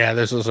he's like, yeah,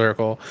 there's a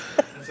circle.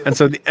 And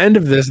so at the end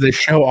of this, they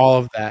show all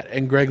of that.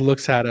 And Greg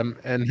looks at him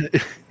and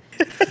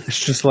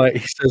it's just like,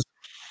 he says,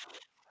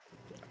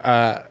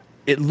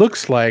 it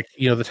looks like,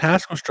 the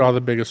task was draw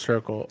the biggest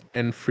circle.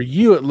 And for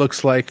you, it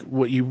looks like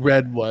what you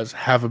read was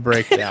have a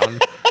breakdown.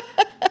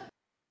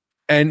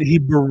 And he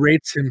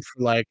berates him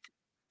for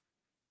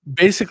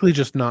basically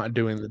just not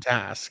doing the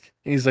task.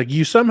 And he's like,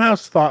 you somehow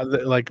thought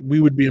that we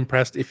would be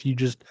impressed if you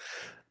just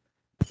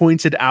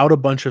pointed out a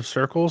bunch of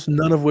circles,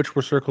 none of which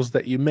were circles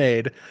that you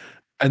made.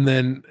 And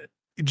then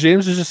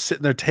James is just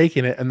sitting there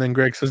taking it. And then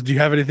Greg says, do you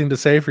have anything to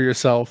say for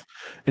yourself?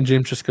 And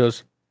James just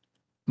goes,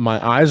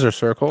 my eyes are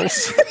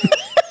circles.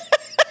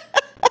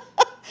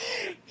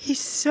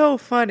 He's so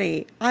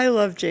funny. I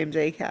love James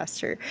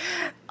Acaster.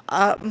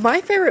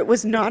 My favorite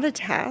was not a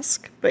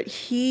task, but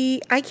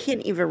I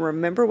can't even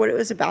remember what it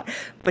was about,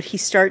 but he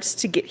starts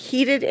to get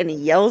heated and he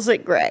yells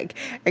at Greg,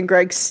 and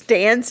Greg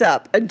stands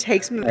up and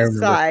takes him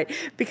aside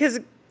because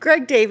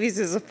Greg Davies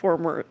is a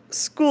former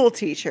school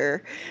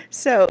teacher.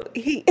 So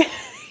he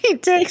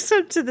takes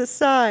him to the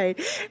side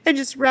and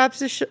just wraps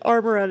his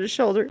arm around his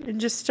shoulder and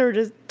just sort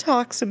of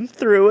talks him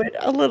through it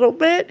a little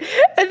bit.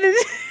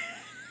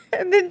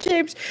 And then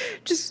James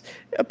just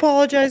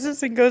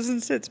apologizes and goes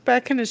and sits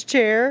back in his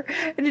chair.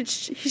 And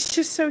he's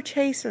just so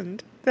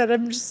chastened that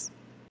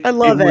I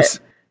love it.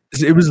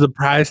 It was the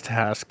prize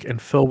task, and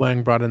Phil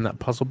Wang brought in that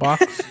puzzle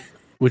box,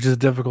 which is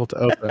difficult to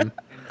open.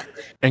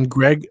 And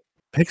Greg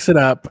picks it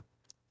up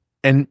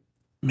and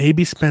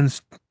maybe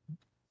spends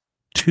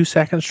 2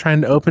 seconds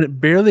trying to open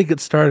it, barely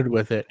gets started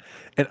with it.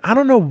 And I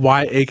don't know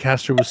why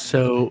Acaster was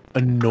so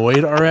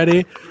annoyed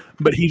already,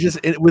 but he just,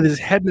 with his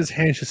head in his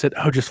hands, just said,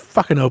 oh, just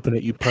fucking open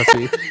it, you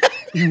pussy.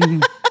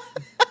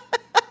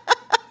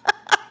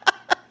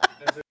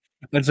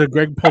 And so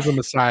Greg pulled him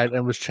aside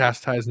and was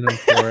chastising him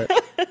for it.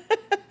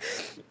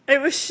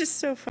 It was just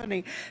so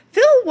funny.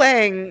 Phil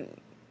Wang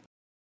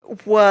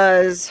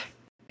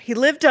he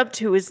lived up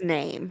to his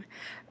name.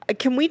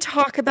 Can we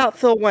talk about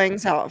Phil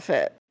Wang's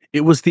outfit?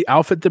 It was the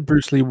outfit that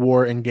Bruce Lee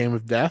wore in Game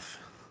of Death,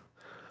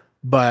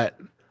 but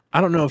I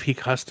don't know if he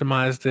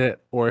customized it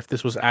or if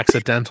this was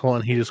accidental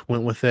and he just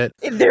went with it.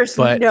 There's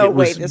no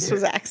way this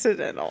was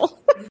accidental.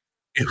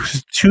 It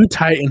was too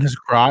tight in his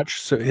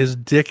crotch, so his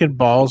dick and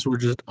balls were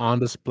just on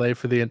display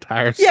for the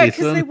entire season. Yeah,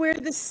 because they wear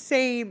the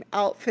same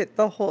outfit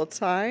the whole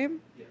time.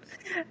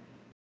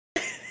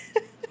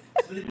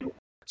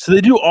 So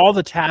they do all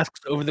the tasks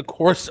over the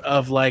course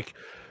of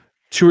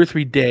 2 or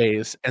 3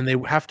 days, and they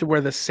have to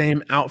wear the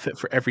same outfit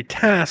for every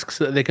task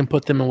so that they can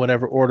put them in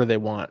whatever order they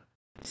want.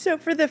 So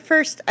for the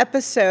first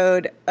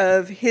episode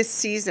of his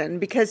season,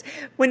 because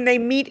when they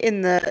meet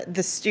in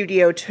the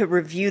studio to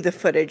review the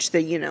footage,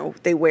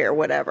 they wear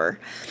whatever.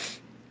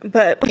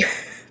 But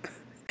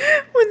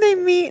when they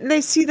meet and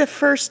they see the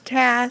first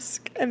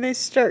task and they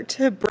start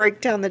to break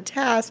down the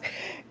task,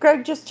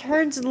 Greg just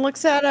turns and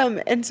looks at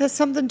him and says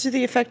something to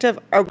the effect of,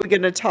 are we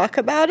going to talk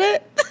about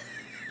it?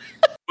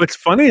 What's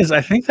funny is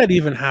I think that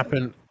even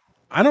happened.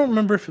 I don't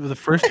remember if the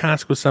first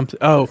task was something.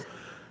 Oh,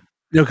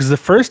 no, because the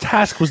first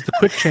task was the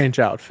quick change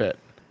outfit.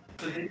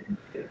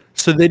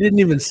 So they didn't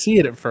even see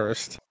it at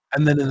first.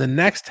 And then in the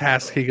next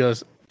task, he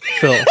goes,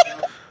 Phil,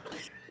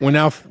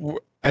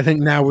 I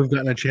think now we've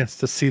gotten a chance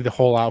to see the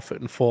whole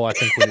outfit in full. I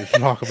think we need to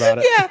talk about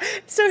it. Yeah,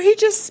 so he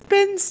just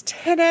spends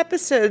 10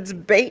 episodes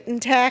bait and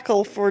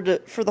tackle for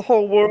the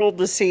whole world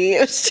to see.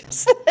 It's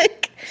just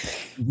like...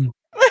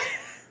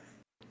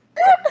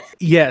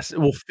 Yes,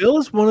 well, Phil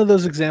is one of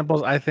those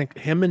examples. I think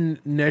him and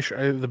Nish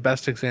are the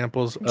best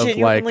examples of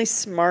genuinely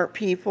smart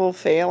people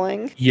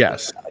failing.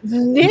 Yes,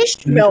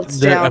 Nish melts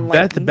down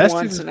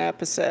once an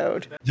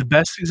episode. The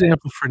best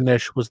example for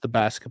Nish was the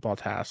basketball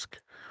task,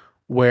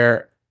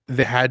 where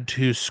they had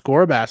to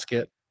score a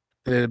basket,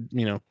 get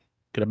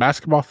a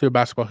basketball through a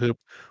basketball hoop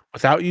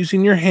without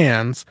using your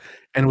hands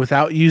and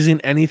without using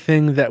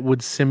anything that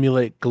would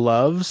simulate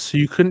gloves. So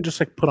you couldn't just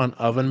like put on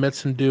oven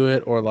mitts and do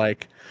it, or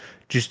like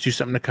just do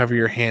something to cover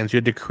your hands. You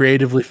had to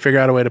creatively figure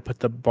out a way to put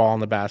the ball in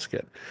the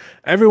basket.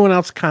 Everyone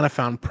else kind of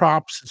found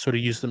props and sort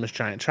of used them as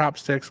giant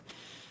chopsticks.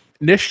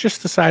 Nish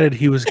just decided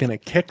he was going to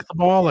kick the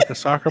ball like a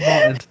soccer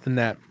ball into the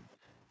net.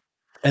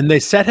 And they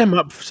set him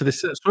up, so they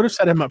sort of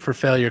set him up for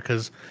failure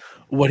because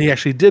what he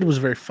actually did was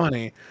very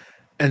funny.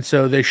 And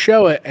so they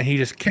show it, and he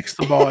just kicks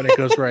the ball, and it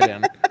goes right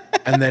in.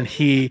 And then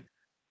he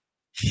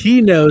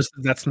knows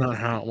that that's not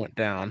how it went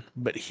down,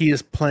 but he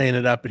is playing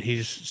it up, and he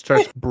just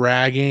starts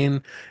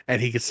bragging,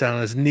 and he gets down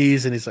on his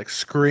knees, and he's like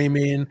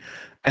screaming.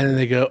 And then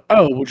they go,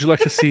 "Oh, would you like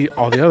to see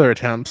all the other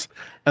attempts?"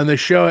 And they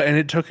show it, and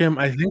it took him,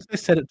 I think they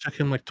said it took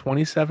him like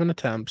 27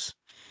 attempts.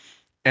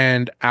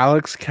 And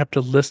Alex kept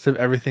a list of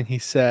everything he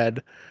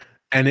said,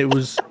 and it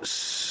was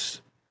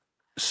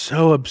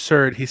so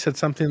absurd. He said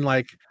something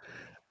like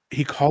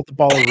he called the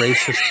ball a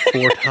racist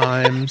 4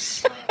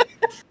 times.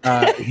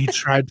 He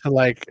tried to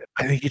I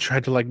think he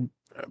tried to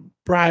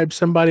bribe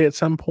somebody at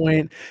some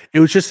point. It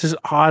was just this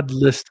odd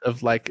list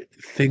of like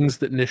things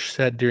that Nish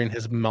said during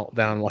his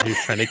meltdown while he was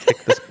trying to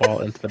kick this ball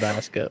into the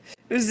basket.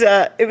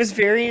 It was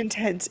very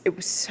intense. It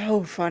was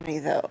so funny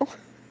though.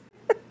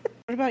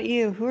 What about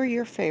you? Who are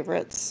your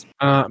favorites?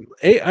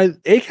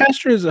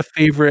 Acaster is a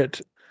favorite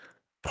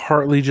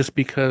partly just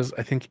because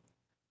I think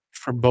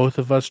for both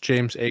of us,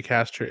 James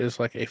Acaster is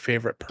like a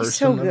favorite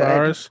person of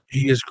ours.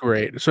 He is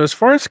great. So as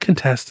far as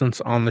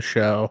contestants on the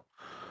show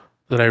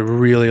that I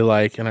really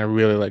like and I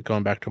really like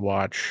going back to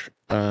watch,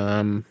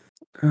 let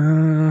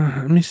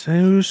me say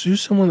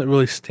who's someone that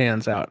really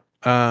stands out.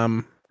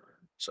 So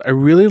I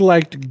really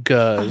liked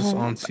Guz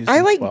on season 12.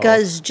 I like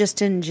Guz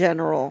just in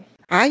general.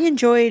 I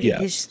enjoyed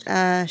his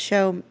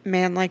show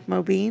Man Like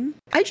Mobeen.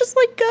 I just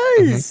like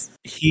Guz.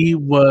 He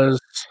was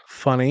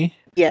funny.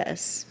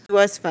 Yes, he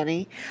was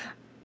funny.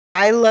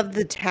 I love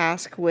the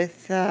task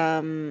with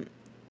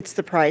it's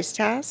the prize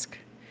task,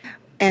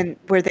 and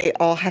where they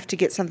all have to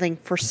get something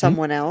for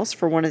someone else,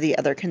 for one of the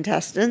other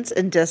contestants,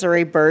 and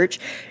Desiree Birch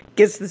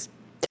gets this.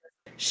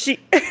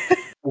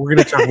 We're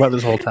going to talk about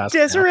this whole task.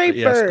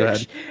 Desiree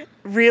Birch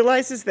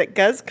realizes that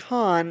Guz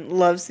Khan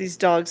loves these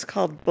dogs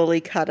called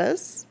Bully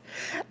Cuttas,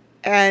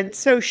 and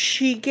so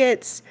she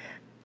gets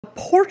a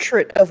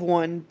portrait of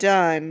one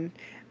done.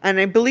 And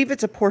I believe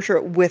it's a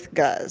portrait with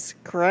Guz,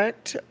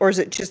 correct? Or is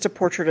it just a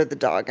portrait of the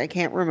dog? I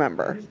can't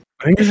remember.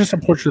 I think it's just a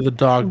portrait of the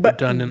dog, but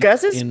done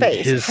Guz's in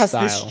face his has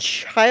style. This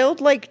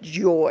childlike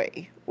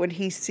joy when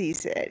he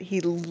sees it. He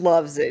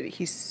loves it.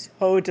 He's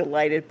so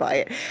delighted by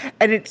it.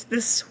 And it's the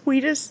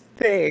sweetest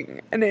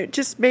thing. And it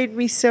just made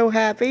me so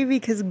happy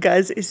because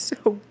Guz is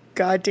so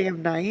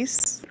goddamn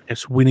nice.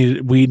 Yes, we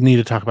need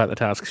to talk about the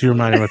task because you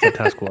reminded me what the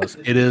task was.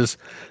 It is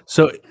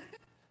so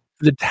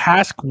the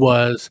task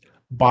was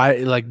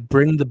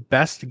bring the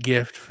best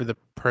gift for the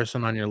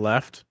person on your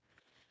left.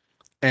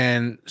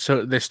 And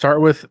so they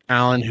start with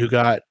Alan, who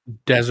got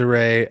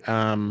Desiree.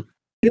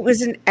 It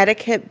was an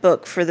etiquette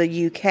book for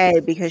the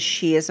UK because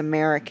she is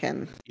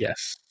American.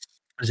 Yes.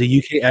 It was a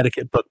UK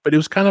etiquette book, but it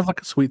was kind of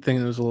like a sweet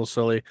thing. It was a little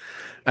silly.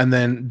 And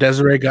then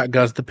Desiree got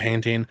Guz the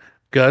painting.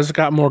 Guz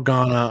got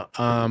Morgana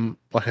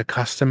like a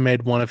custom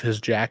made one of his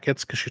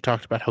jackets because she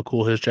talked about how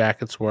cool his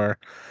jackets were.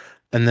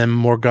 And then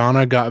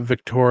Morgana got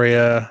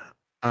Victoria.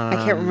 I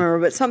can't remember,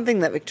 but something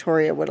that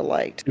Victoria would have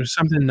liked. It was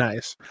something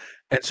nice.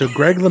 And so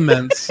Greg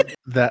laments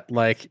that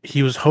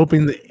he was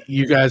hoping that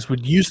you guys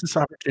would use this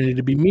opportunity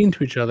to be mean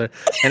to each other,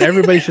 and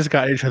everybody's just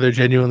got each other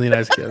genuinely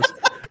nice gifts.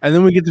 And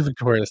then we get to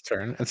Victoria's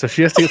turn, and so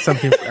she has to get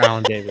something for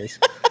Alan Davies.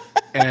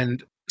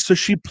 And so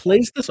she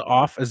plays this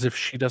off as if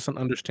she doesn't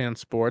understand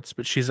sports,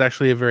 but she's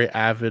actually a very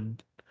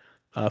avid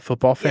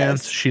football fan.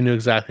 Yes. So she knew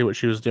exactly what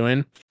she was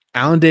doing.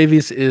 Alan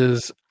Davies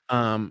is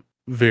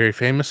very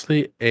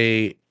famously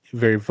a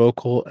very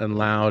vocal and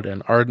loud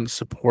and ardent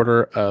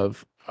supporter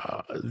of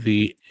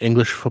the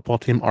English football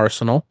team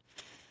Arsenal.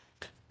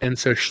 And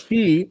so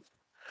she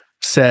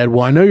said,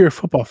 well, I know you're a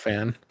football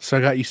fan, so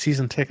I got you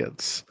season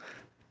tickets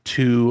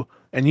to,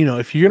 and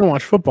if you're going to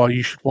watch football,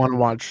 you should want to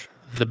watch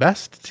the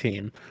best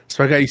team.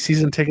 So I got you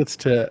season tickets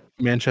to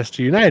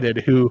Manchester United,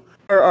 who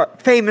are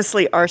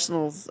famously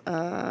Arsenal's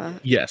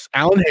yes,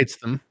 Alan hates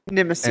them.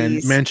 Nemesis.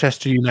 And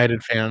Manchester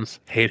United fans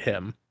hate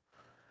him.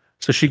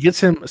 So she gets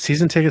him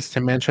season tickets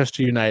to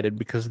Manchester United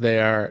because they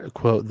are,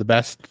 quote, the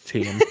best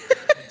team.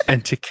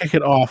 And to kick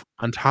it off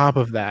on top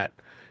of that,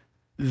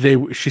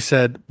 she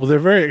said, well, they're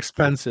very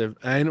expensive.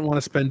 And I didn't want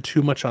to spend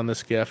too much on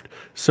this gift.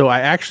 So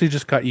I actually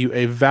just got you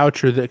a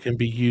voucher that can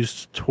be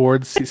used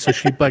towards. So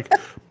she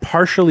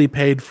partially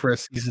paid for a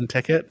season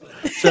ticket.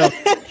 So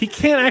he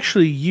can't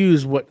actually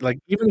use even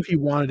if he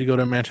wanted to go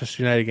to a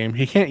Manchester United game,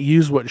 he can't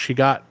use what she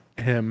got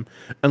him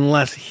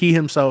unless he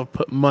himself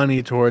put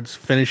money towards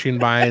finishing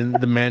buying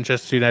the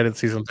Manchester United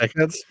season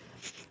tickets,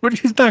 which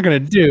he's not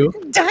going to do.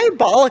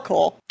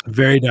 Diabolical.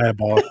 Very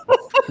diabolical,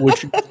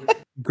 which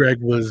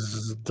Greg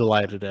was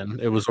delighted in.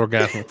 It was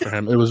orgasmic for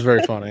him. It was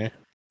very funny.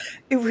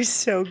 It was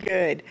so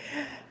good.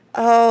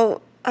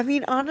 Oh, I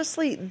mean,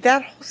 honestly,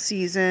 that whole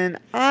season,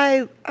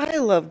 I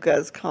love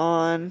Guz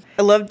Khan.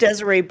 I love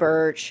Desiree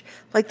Birch.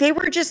 Like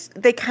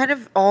they kind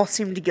of all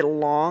seem to get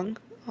along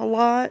a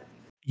lot.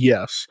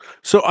 Yes.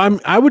 So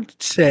I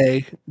would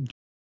say,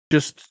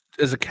 just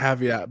as a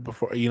caveat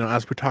before,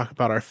 as we talk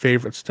about our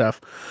favorite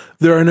stuff,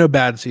 there are no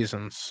bad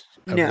seasons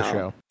of the No.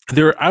 show.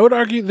 I would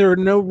argue there are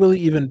no really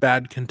even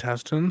bad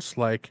contestants.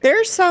 Like,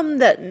 There's some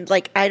that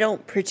like I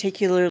don't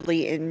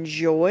particularly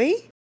enjoy,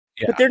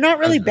 yeah, but they're not I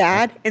was really gonna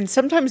say, bad. And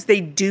sometimes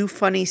they do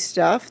funny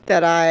stuff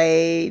that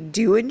I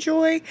do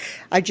enjoy.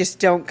 I just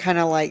don't kind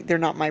of like they're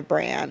not my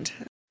brand.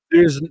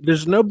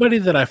 there's nobody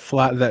that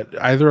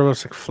either of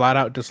us like flat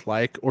out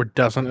dislike or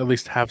doesn't at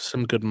least have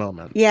some good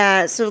moments.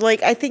 Yeah, so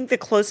like I think the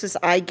closest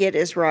I get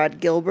is Rod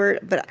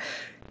Gilbert, but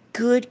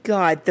good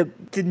God, the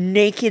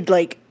naked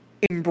like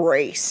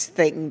embrace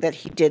thing that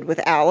he did with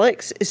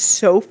Alex is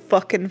so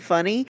fucking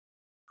funny.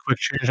 Quick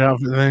change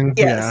outfit thing.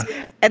 Yes.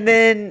 Yeah. And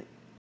then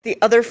the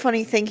other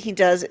funny thing he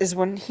does is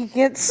when he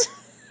gets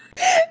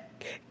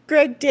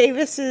Greg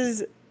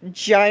Davis's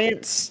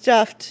giant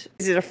stuffed,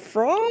 is it a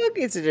frog?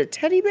 Is it a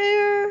teddy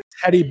bear?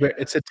 Teddy bear.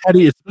 It's supposed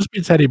to be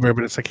a teddy bear,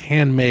 but it's like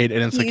handmade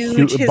and it's like Huge.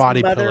 cute His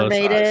body mother pillow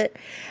made size. it.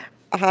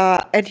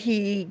 And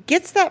he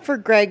gets that for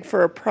Greg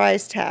for a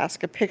prize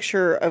task, a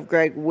picture of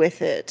Greg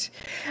with it.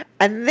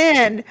 And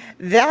then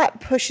that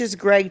pushes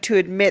Greg to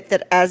admit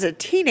that as a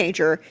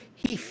teenager,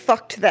 he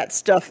fucked that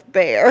stuffed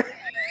bear.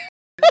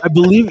 I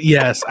believe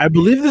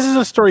this is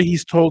a story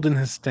he's told in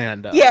his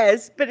stand-up.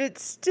 Yes, but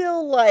it's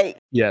still like,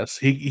 Yes,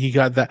 he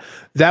got that.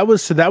 That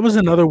was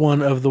another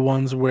one of the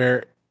ones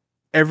where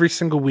every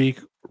single week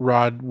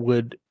Rod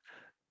would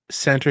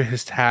center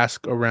his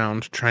task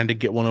around trying to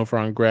get one over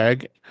on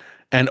Greg,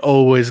 and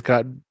always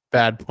got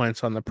bad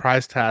points on the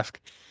prize task.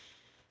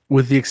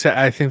 With the except,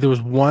 I think there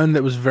was one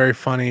that was very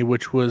funny,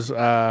 which was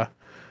I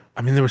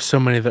mean, there were so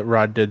many that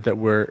Rod did that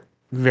were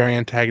very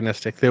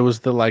antagonistic. There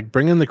was the like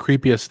bring in the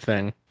creepiest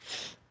thing.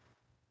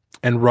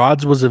 And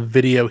Rod's was a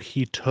video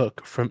he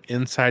took from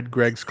inside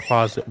Greg's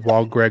closet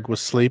while Greg was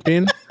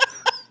sleeping,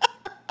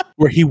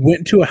 where he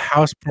went to a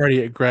house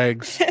party at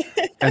Greg's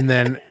and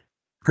then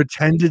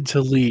pretended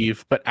to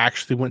leave, but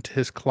actually went to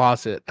his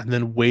closet and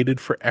then waited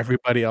for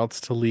everybody else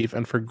to leave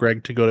and for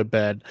Greg to go to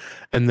bed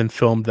and then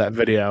filmed that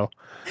video.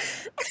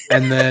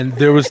 And then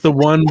there was the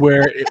one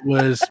where it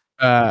was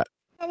that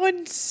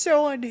one's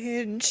so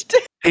unhinged.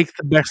 take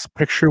the best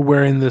picture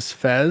wearing this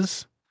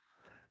fez.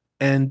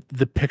 And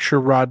the picture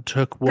Rod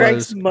took Greg's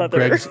was mother.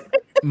 Greg's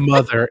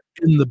mother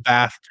in the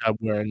bathtub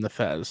wearing the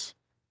fez.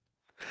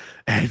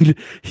 And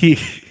he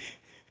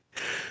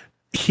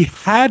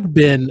had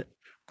been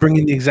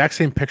bringing the exact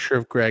same picture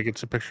of Greg.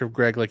 It's a picture of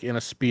Greg like in a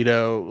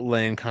Speedo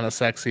laying kind of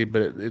sexy,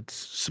 but it's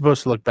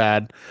supposed to look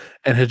bad,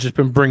 and had just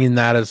been bringing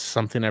that as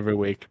something every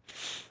week.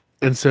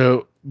 And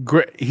so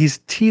he's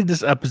teed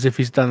this up as if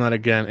he's done that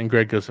again. And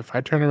Greg goes, if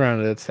I turn around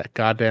and it's that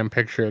goddamn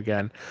picture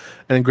again.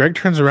 And then Greg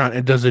turns around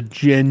and does a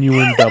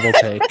genuine double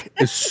take.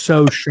 Is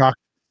so shocked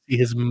to see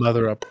his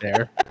mother up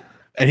there.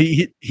 And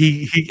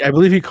he I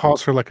believe he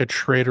calls her like a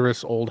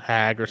traitorous old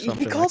hag or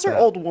something. He calls like her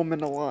that. old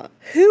woman a lot.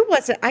 Who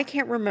was it? I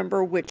can't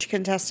remember which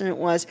contestant it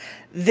was.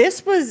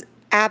 This was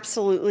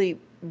absolutely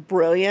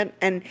brilliant,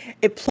 and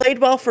it played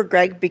well for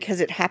Greg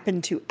because it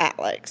happened to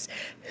Alex.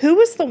 Who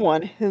was the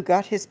one who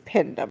got his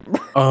PIN number?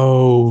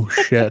 Oh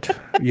shit!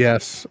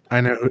 Yes, I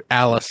know.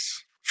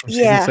 Alice from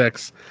season Yeah.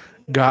 6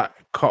 got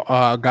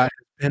his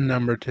PIN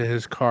number to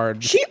his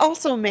card. She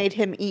also made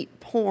him eat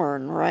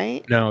porn,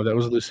 right? No, that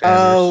was Lou Sanders.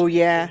 Oh,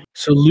 yeah.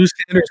 So Lou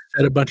Sanders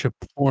set a bunch of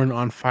porn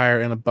on fire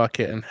in a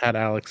bucket and had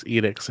Alex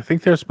eat it. 'Cause I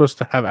think they were supposed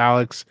to have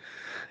Alex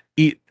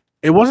eat.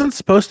 It wasn't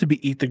supposed to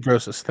be eat the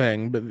grossest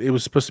thing, but it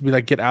was supposed to be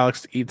like get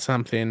Alex to eat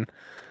something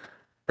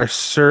or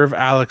serve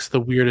Alex the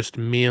weirdest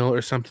meal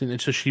or something.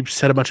 And so she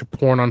set a bunch of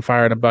porn on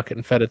fire in a bucket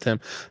and fed it to him.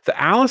 The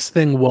Alice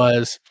thing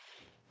was,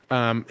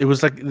 it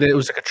was like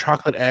a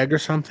chocolate egg or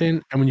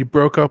something. And when you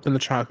broke open the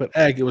chocolate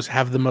egg, it was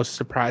have the most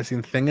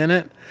surprising thing in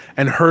it.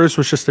 And hers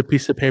was just a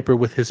piece of paper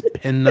with his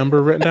PIN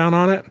number written down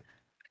on it,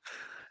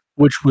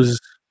 which was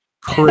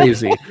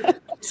crazy.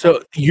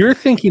 So you're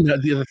thinking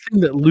of the thing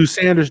that Lou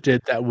Sanders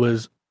did that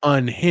was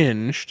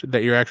unhinged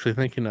that you're actually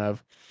thinking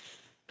of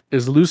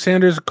is Lou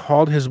Sanders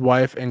called his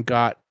wife and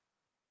got,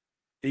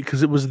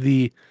 because it was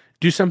the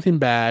do something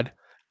bad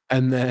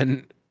and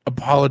then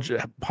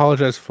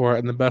apologize for it,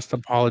 and the best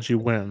apology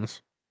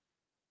wins.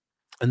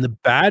 And the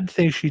bad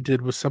thing she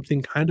did was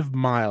something kind of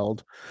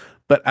mild,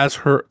 but as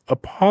her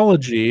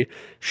apology,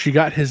 she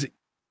got his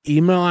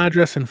email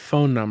address and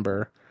phone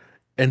number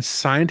and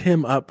signed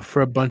him up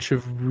for a bunch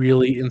of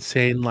really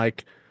insane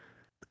like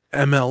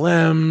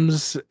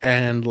MLMs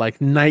and like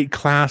night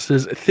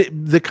classes,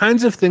 the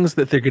kinds of things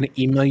that they're going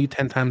to email you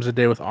 10 times a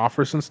day with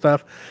offers and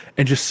stuff,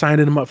 and just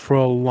signing him up for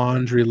a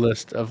laundry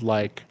list of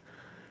like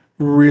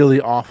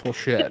really awful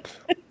shit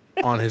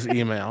on his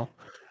email.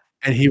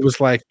 And he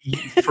was like,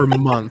 for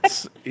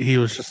months, he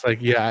was just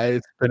like, yeah,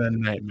 it's been a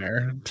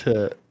nightmare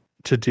to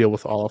deal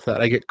with all of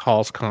that. I get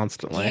calls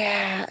constantly.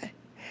 Yeah.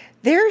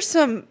 There's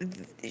some,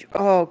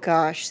 oh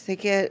gosh, they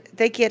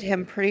get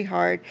him pretty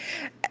hard.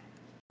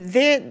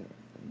 Then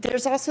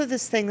there's also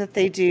this thing that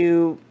they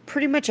do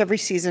pretty much every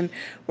season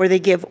where they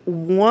give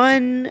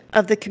one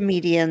of the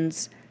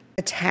comedians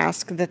a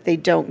task that they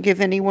don't give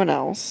anyone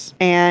else.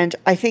 And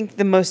I think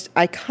the most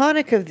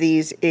iconic of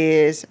these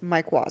is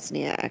Mike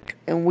Wozniak.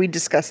 And we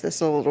discussed this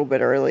a little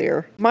bit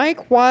earlier.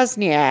 Mike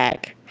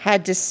Wozniak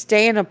had to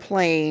stay in a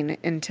plane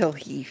until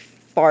he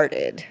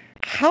farted.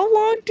 How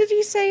long did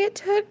he say it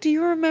took? Do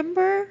you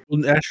remember?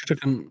 Well, it actually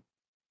took him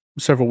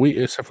several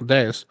weeks, several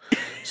days.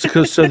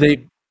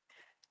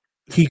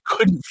 He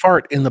couldn't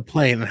fart in the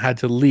plane and had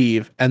to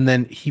leave, and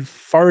then he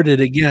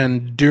farted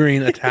again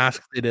during a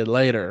task they did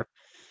later.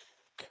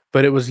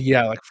 But it was,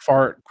 yeah, like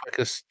fart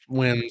quickest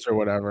wins or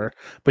whatever.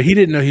 But he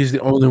didn't know he's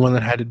the only one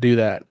that had to do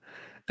that.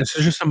 And so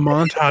it's just a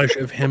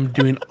montage of him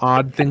doing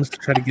odd things to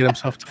try to get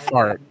himself to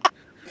fart.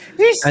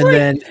 And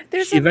then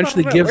there's he a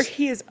eventually moment where gives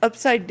he is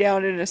upside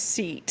down in a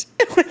seat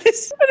with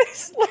his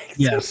legs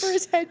Yes. over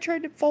his head,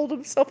 trying to fold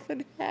himself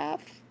in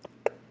half.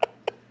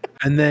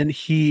 and then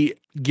he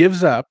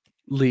gives up,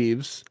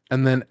 leaves,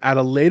 and then at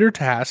a later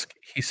task,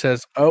 he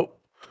says, "Oh,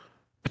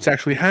 it's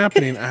actually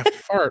happening. I have to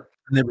fart."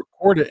 And they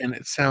record it, and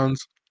it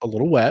sounds a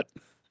little wet.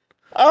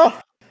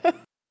 Oh,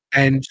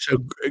 And so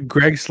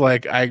Greg's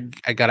like, I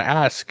gotta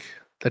ask.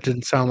 That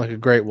didn't sound like a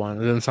great one.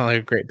 It didn't sound like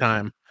a great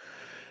time.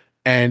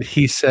 And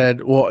he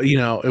said, "Well,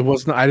 it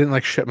wasn't. I didn't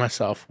like shit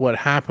myself. What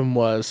happened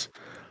was,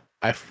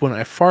 when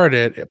I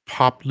farted, it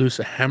popped loose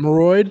a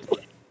hemorrhoid.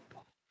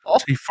 So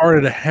he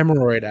farted a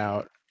hemorrhoid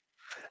out,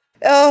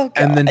 oh God.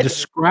 and then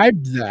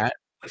described that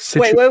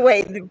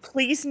Wait.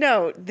 Please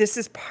note, this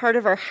is part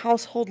of our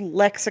household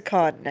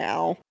lexicon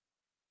now.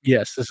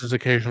 Yes, this is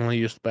occasionally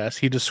used by us.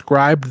 He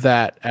described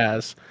that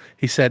as,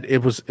 he said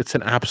it's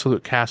an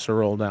absolute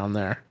casserole down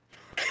there.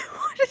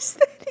 What does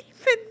that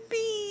even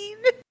mean?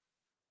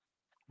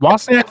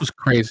 Wozniak was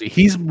crazy.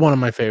 He's one of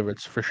my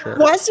favorites for sure.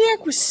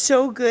 Wozniak was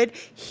so good.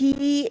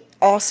 He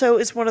also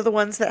is one of the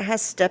ones that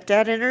has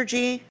stepdad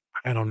energy.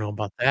 I don't know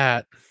about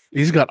that.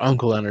 He's got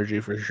uncle energy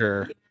for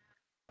sure.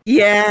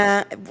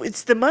 Yeah,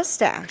 it's the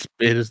mustache.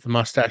 It is the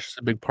mustache is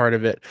a big part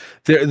of it.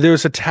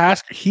 There's a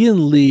task. He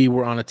and Lee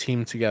were on a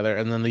team together,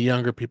 and then the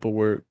younger people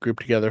were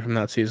grouped together from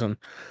that season.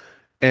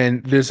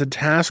 And there's a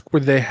task where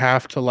they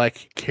have to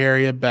like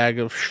carry a bag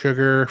of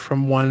sugar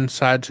from one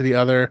side to the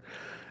other,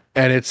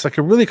 and it's like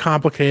a really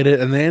complicated.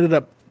 And they ended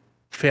up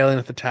failing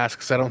at the task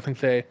because I don't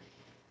think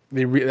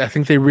I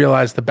think they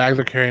realized the bag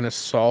they're carrying is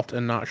salt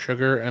and not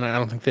sugar, and I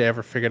don't think they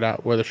ever figured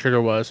out where the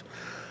sugar was.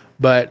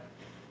 But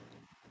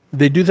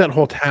they do that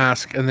whole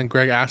task, and then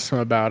Greg asks him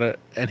about it,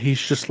 and he's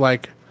just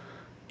like,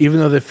 even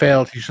though they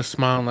failed, he's just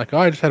smiling like, "Oh,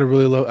 I just had a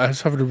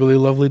really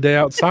lovely day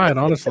outside,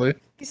 honestly."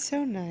 He's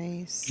so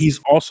nice. He's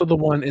also the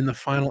one in the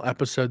final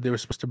episode they were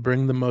supposed to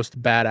bring the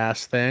most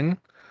badass thing,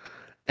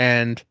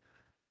 and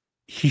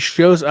he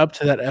shows up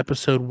to that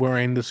episode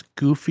wearing this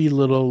goofy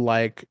little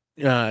like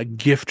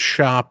gift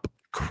shop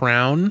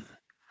crown.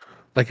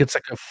 Like it's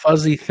like a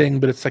fuzzy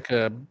thing, but it's like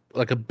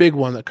a big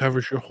one that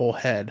covers your whole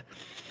head.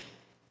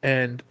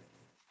 And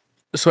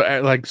so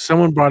like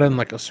someone brought in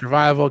like a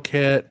survival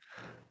kit,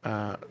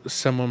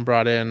 someone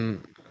brought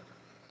in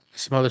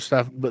some other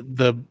stuff,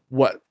 but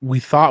what we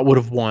thought would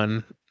have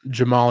won,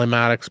 Jamali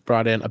Maddox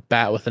brought in a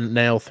bat with a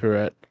nail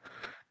through it.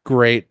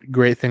 Great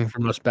thing for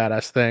most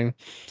badass thing.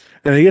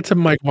 And they get to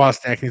Mike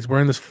Wozniak, and he's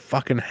wearing this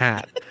fucking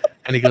hat,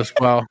 and he goes,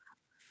 "Well,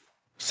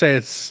 say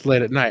it's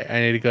late at night.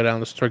 I need to go down to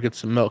the store get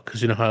some milk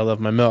because you know how I love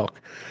my milk."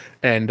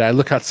 And I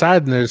look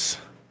outside, and there's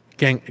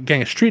a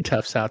gang of street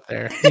toughs out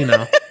there.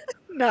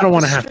 I don't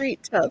want to have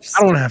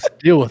to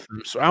deal with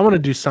them. So I want to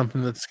do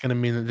something that's going to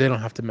mean that they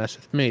don't have to mess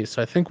with me.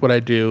 So I think what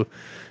I do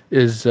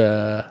is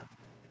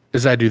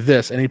I do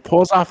this. And he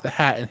pulls off the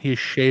hat, and he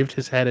shaved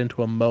his head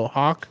into a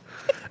mohawk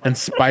and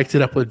spiked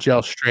it up with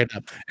gel straight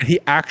up. And he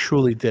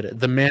actually did it.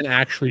 The man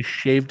actually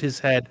shaved his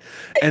head.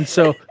 And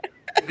so,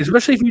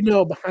 especially if you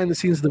know behind the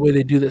scenes the way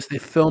they do this, they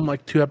film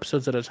like 2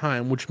 episodes at a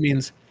time, which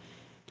means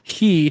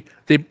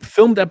they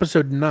filmed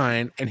episode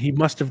 9, and he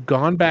must have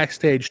gone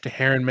backstage to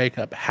hair and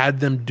makeup, had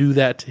them do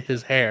that to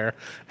his hair,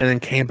 and then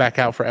came back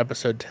out for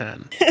episode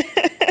 10.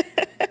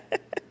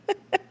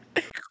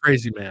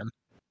 Crazy man.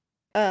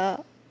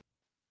 I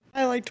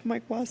liked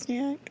Mike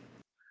Wozniak.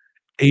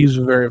 He's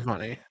very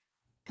funny.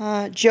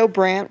 Joe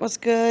Brandt was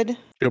good.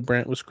 Joe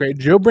Brandt was great.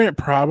 Joe Brandt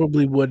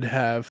probably would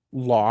have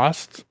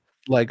lost,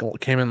 like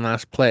came in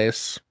last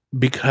place,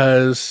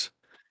 because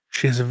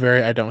she has a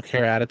very I don't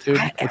care attitude,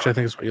 which I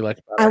think is what you like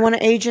about her. I want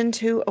to age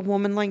into a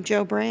woman like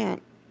Joe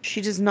Brandt.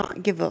 She does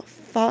not give a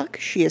fuck.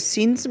 She has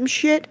seen some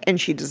shit, and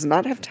she does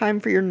not have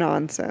time for your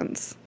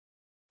nonsense.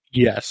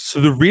 Yes.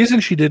 So the reason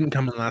she didn't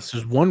come in last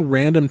is one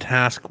random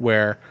task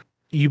where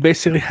you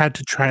basically had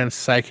to try and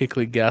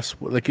psychically guess.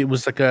 Like it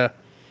was like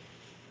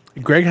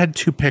Greg had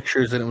 2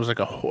 pictures, and it was like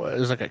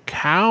a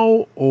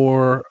cow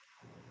or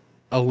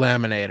a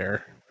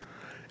laminator,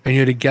 and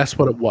you had to guess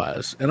what it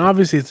was. And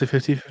obviously it's a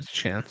 50-50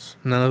 chance.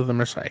 None of them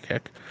are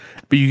psychic,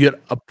 but you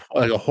get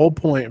a whole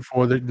point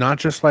for not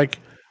just like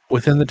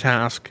within the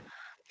task,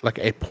 like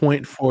a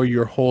point for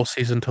your whole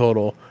season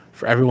total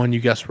for everyone you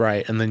guess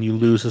right, and then you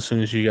lose as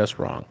soon as you guess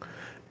wrong.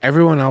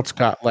 Everyone else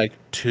got like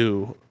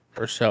 2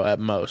 or so at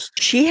most.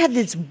 She had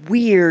this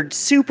weird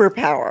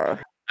superpower.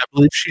 I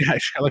believe she got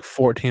like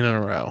 14 in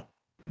a row.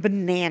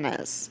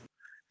 Bananas.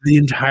 The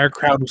entire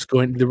crowd was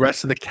going. The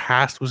rest of the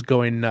cast was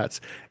going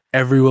nuts.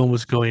 Everyone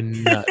was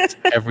going nuts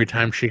every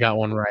time she got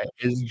one right.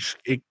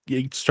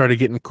 It started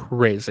getting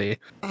crazy.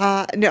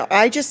 No,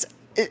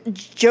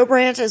 Joe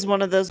Brandt is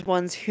one of those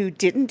ones who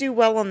didn't do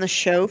well on the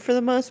show for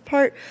the most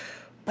part,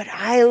 but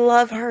I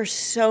love her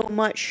so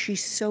much.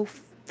 She's so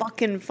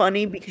fucking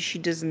funny because she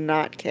does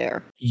not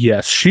care.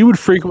 Yes, she would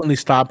frequently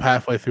stop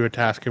halfway through a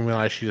task and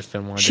realize she just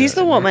didn't want to do it She's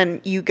the anymore.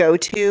 woman you go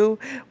to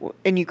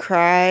and you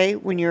cry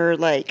when you're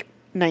like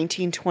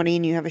 19, 20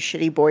 and you have a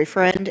shitty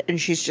boyfriend,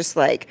 and she's just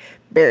like,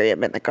 bury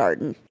him in the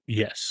garden.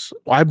 Yes.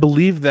 Well, I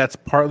believe that's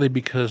partly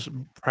because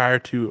prior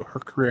to her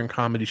career in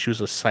comedy, she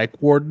was a psych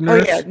ward Oh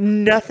nurse. yeah,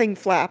 nothing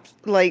flaps.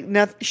 Like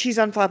nothing. She's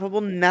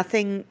unflappable.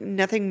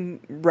 Nothing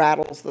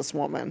rattles this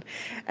woman,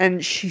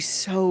 and she's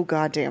so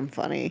goddamn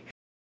funny.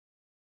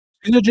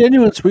 She's a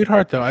genuine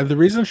sweetheart, though. The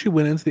reason she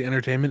went into the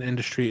entertainment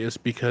industry is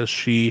because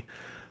she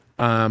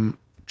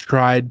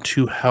tried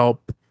to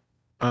help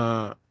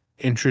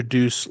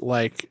introduce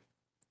like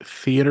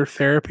theater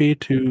therapy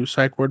to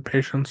psych ward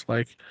patients,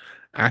 like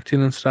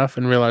acting and stuff,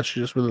 and realized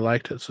she just really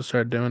liked it, so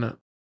started doing it.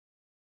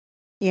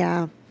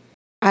 Yeah,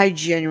 I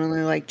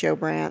genuinely like Joe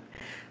Brandt.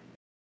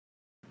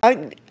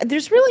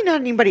 There's really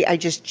not anybody I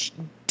just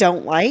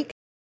don't like.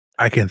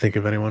 I can't think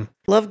of anyone.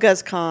 Love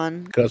Gus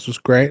Kahn. Gus was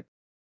great.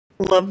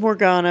 Love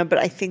Morgana, but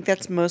I think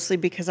that's mostly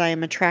because I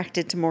am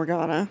attracted to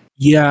Morgana.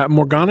 Yeah,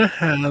 Morgana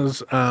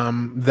has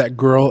that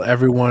girl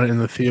everyone in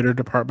the theater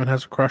department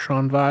has a crush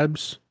on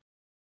vibes.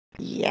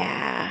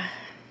 Yeah.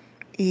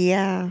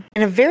 Yeah.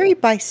 In a very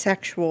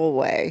bisexual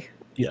way.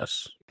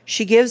 Yes.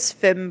 She gives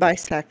femme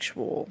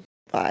bisexual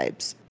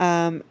vibes.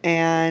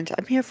 And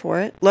I'm here for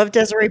it. Love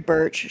Desiree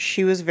Birch.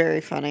 She was very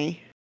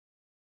funny.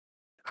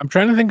 I'm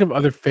trying to think of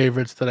other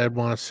favorites that I'd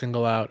want to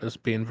single out as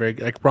being very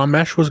good. Like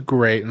Ramesh was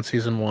great in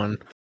season 1.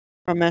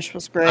 Ramesh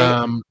was great.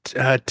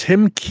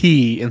 Tim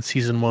Key in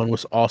season 1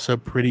 was also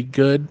pretty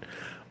good.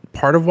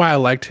 Part of why I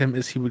liked him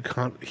is he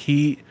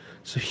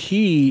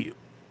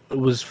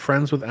was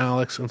friends with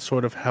Alex and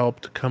sort of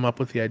helped come up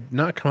with the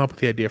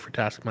idea for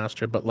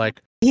Taskmaster, but like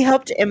He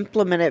helped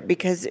implement it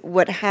because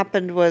what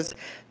happened was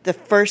the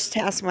first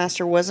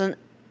Taskmaster wasn't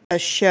a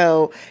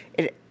show.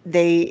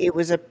 It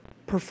was a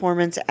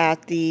performance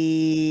at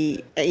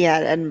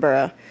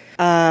Edinburgh.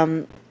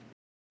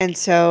 And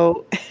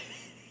so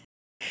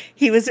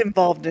he was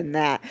involved in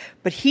that,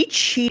 but he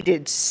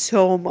cheated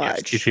so much.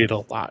 Yes, he cheated a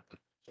lot.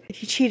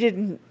 He cheated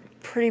in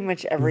pretty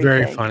much everything.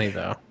 Very funny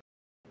though.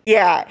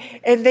 Yeah,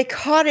 and they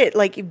caught it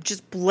like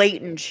just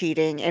blatant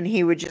cheating, and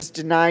he would just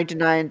deny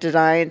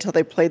until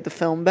they played the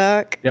film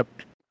back. Yep.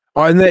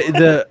 Oh,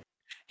 and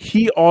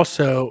he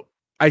also,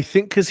 I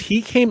think, because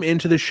he came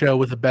into the show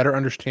with a better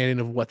understanding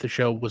of what the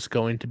show was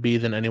going to be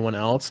than anyone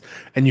else,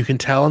 and you can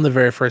tell in the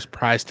very first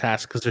prize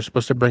task because they're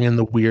supposed to bring in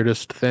the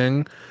weirdest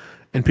thing,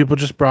 and people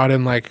just brought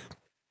in like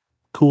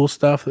cool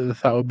stuff that they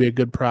thought would be a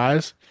good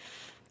prize,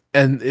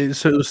 and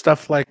so it was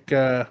stuff like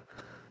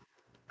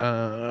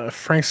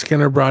Frank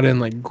Skinner brought in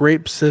like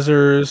grape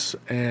scissors,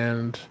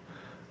 and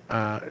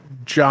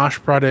Josh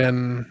brought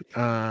in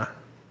Josh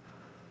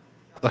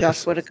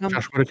Whitcomb.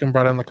 Josh Whitcomb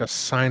brought in like a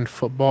signed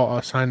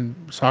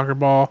soccer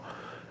ball.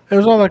 It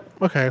was all like,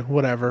 okay,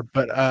 whatever.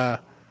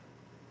 But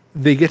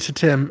they get to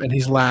Tim and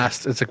he's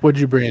last. It's like, what'd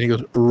you bring? And he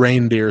goes,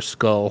 reindeer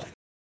skull.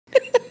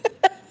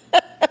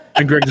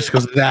 And Greg just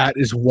goes, that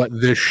is what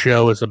this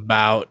show is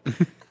about.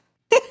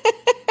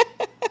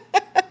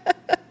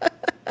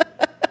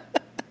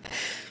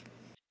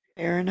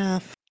 Fair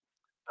enough.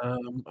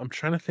 I'm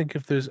trying to think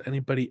if there's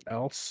anybody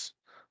else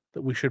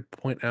that we should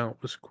point out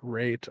was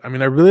great. I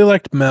mean, I really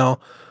liked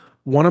Mel.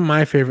 One of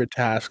my favorite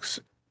tasks,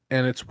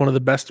 and it's one of the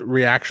best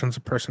reactions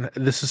a person.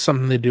 This is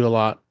something they do a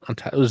lot on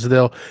is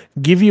they'll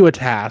give you a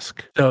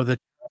task. So the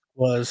task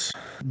was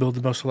build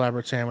the most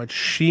elaborate sandwich.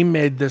 She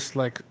made this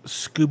like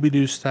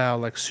Scooby-Doo style,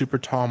 like super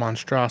tall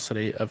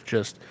monstrosity of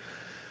just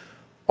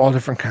all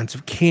different kinds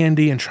of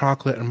candy and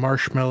chocolate and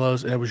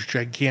marshmallows, and it was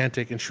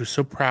gigantic, and she was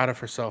so proud of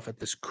herself at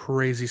this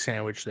crazy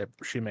sandwich that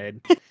she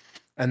made.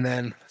 And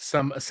then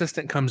some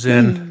assistant comes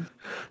in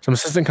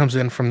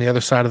from the other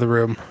side of the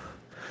room,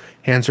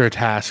 hands her a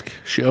task.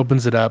 She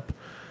opens it up,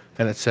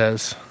 and it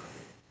says,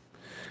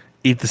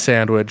 eat the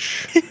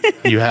sandwich.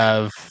 You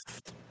have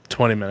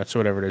 20 minutes or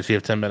whatever it is. You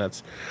have 10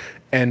 minutes.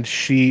 And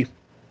she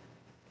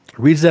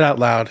reads it out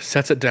loud,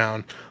 sets it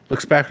down,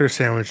 looks back at her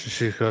sandwich, and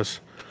she goes,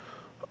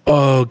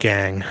 oh,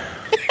 gang.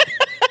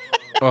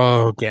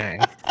 Oh,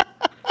 gang.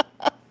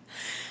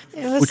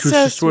 Which was so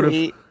just sort of.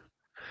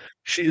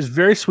 She is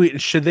very sweet.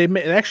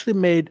 It actually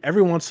made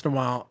every once in a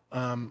while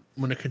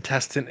when a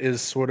contestant is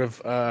sort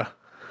of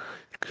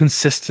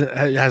consistent,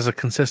 has a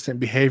consistent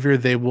behavior,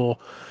 they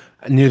will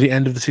near the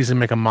end of the season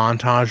make a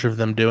montage of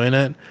them doing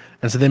it.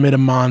 And so they made a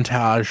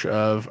montage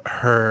of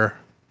her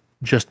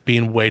just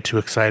being way too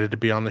excited to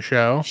be on the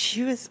show.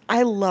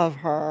 I love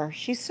her.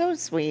 She's so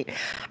sweet.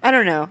 I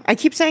don't know. I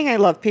keep saying I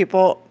love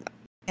people,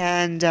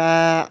 and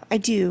I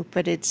do,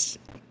 but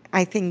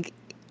I think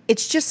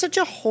it's just such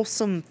a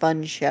wholesome,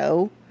 fun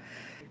show.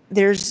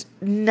 There's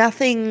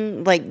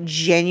nothing like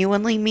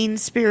genuinely mean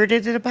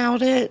spirited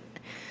about it.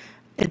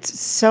 It's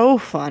so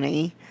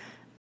funny.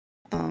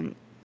 And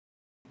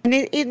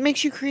it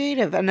makes you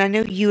creative. And I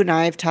know you and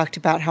I have talked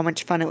about how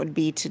much fun it would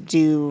be to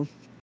do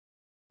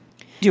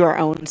our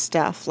own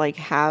stuff, like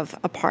have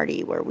a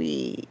party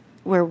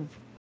where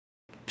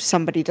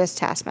somebody does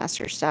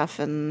Taskmaster stuff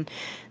and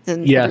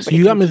then Yes, everybody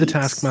you got me the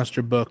competes.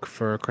 Taskmaster book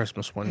for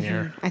Christmas one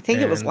year. I think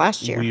it was and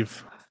last year.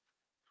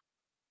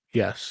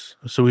 Yes.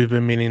 So we've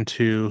been meaning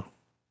to,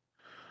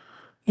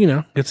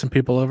 get some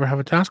people over, have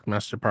a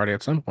Taskmaster party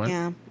at some point.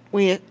 Yeah,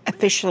 we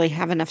officially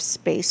have enough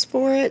space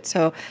for it,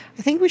 so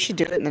I think we should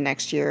do it in the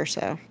next year or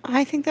so.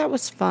 I think that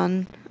was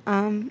fun.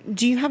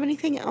 Do you have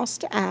anything else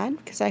to add?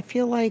 Because I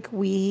feel like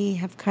we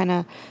have kind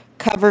of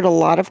covered a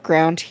lot of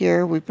ground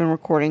here. We've been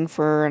recording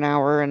for an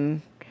hour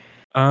and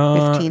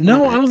 15 No,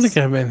 minutes. I don't think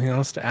I have anything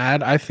else to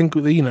add. I think,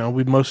 we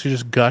mostly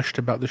just gushed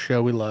about the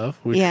show we love.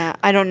 Yeah,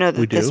 I don't know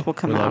that this do. will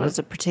come We love out it. as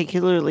a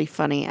particularly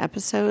funny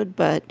episode,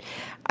 but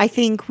I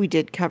think we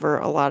did cover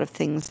a lot of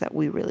things that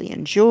we really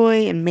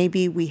enjoy, and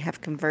maybe we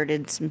have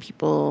converted some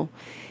people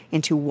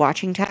into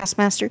watching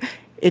Taskmaster.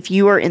 If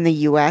you are in the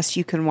US,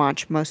 you can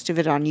watch most of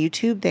it on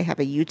YouTube. They have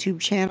a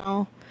YouTube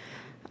channel,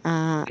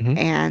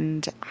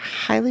 and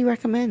highly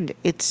recommend.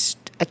 It's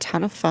a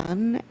ton of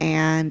fun,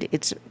 and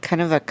it's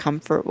kind of a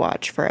comfort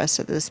watch for us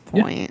at this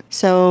point. Yeah.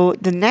 So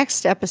the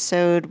next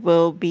episode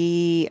will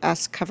be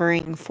us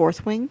covering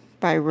Fourth Wing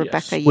by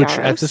Rebecca Yaros. Which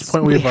at this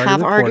point we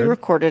have already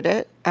recorded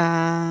it.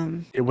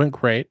 It went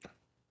great.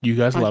 You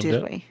guys loved did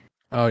it. we?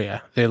 Oh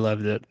yeah, they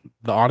loved it.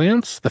 The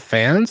audience, the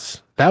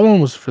fans. That one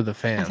was for the I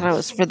fans. thought it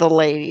was for the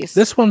ladies.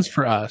 This one's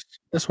for us.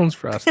 That one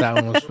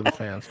was for the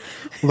fans.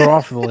 Well, they're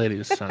all for the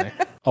ladies, Sonny.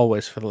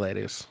 Always for the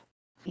ladies.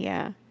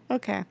 Yeah.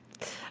 Okay.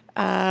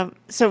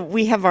 So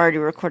we have already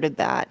recorded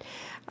that.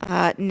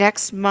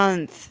 Next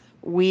month,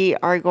 we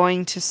are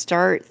going to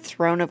start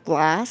Throne of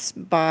Glass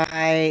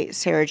by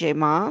Sarah J.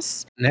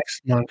 Maas.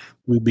 Next month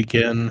we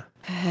begin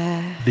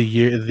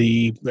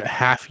the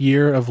half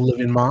year of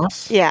Living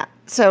Moss. Yeah.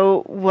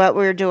 So what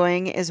we're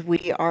doing is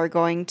we are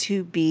going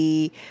to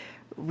be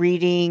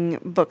reading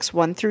books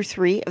 1 through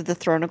 3 of the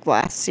Throne of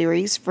Glass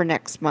series for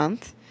next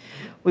month.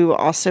 We will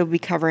also be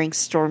covering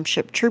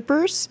Stormship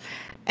Troopers.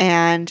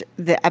 And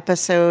the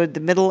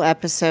middle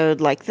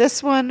episode, like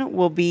this one,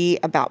 will be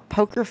about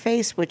Poker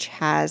Face, which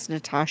has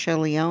Natasha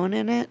Lyonne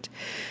in it.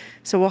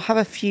 So we'll have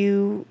a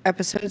few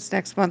episodes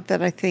next month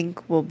that I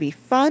think will be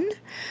fun.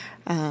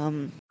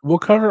 We'll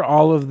cover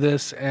all of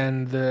this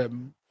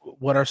and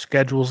what our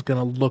schedule is going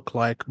to look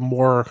like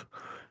more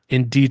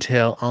in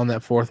detail on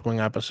that Fourth Wing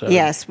episode.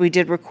 Yes, we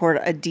did record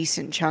a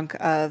decent chunk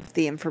of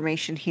the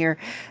information here.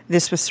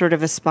 This was sort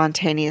of a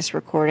spontaneous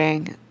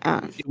recording.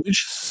 We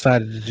just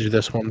decided to do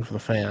this one for the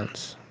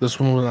fans. This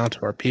one was out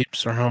to our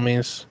peeps, our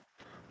homies,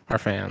 our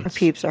fans. Our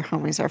peeps, our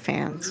homies, our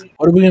fans.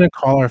 What are we going to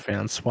call our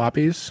fans?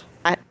 Swappies?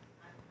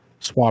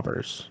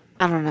 Swappers?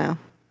 I don't know.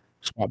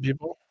 Swap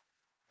people?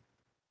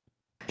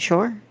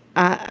 Sure.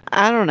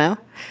 I don't know.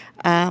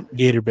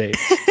 Gator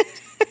baits.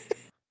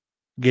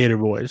 Gator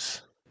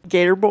boys.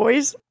 Gator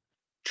boys.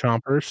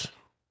 Chompers.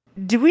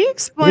 Do we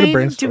explain?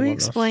 brainstorm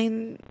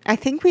I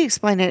think we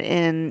explain it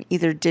in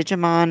either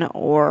Digimon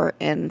or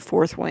in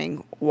Fourth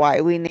Wing why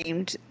we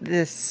named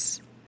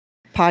this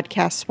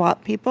podcast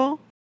Swap People.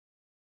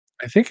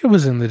 I think it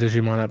was in the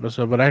Digimon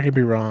episode, but I could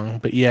be wrong.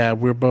 But yeah,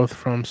 we're both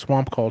from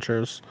swamp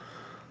cultures.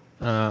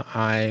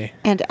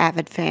 And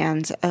avid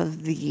fans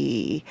of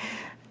the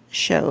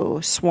show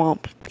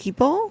Swamp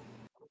People.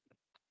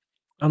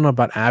 I don't know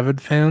about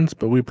avid fans,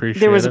 but we appreciate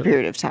it. There was a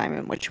period of time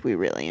in which we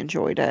really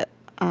enjoyed it.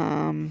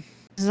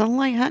 It's not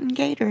like hunting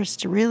gators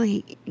to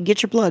really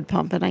get your blood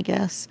pumping, I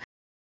guess.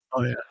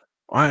 Oh yeah,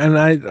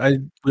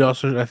 we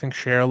also I think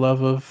share a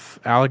love of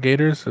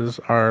alligators as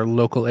our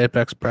local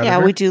apex predator.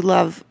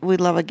 Yeah, we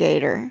love a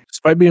gator.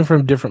 Despite being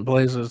from different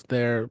places,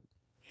 they're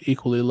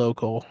equally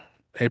local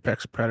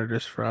apex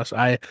predators for us.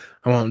 I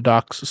won't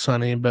dox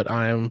Sunny, but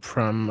I am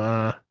from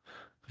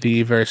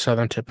the very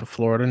southern tip of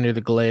Florida, near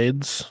the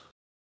Glades.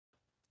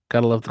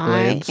 Gotta love the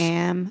Glades. I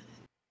am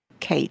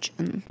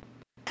Cajun.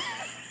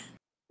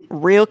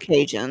 Real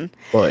Cajun.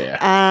 Oh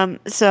yeah.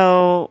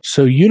 So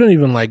you don't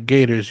even like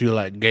gators, you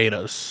like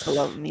gators. I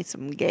love me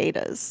some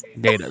gators.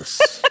 Gators.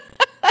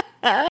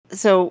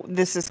 So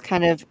this is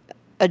kind of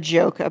a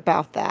joke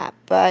about that,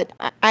 but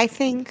I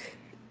think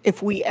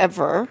if we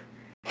ever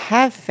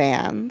have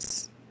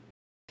fans,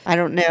 I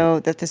don't know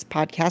that this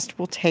podcast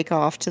will take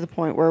off to the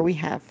point where we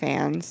have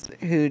fans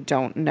who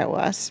don't know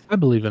us. I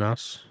believe in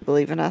us.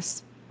 Believe in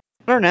us?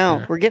 I don't know.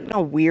 Yeah. We're getting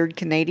a weird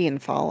Canadian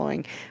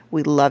following.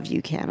 We love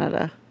you,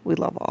 Canada. We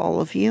love all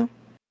of you.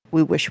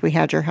 We wish we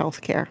had your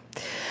health care.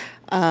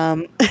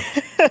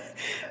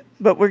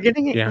 But we're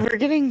getting Yeah.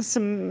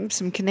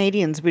 some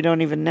Canadians we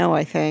don't even know,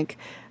 I think,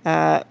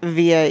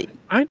 via.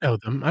 I know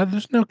them.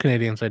 There's no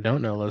Canadians I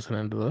don't know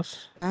listening to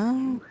this.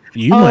 Oh,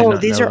 You might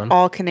not these know are them.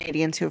 all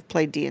Canadians who have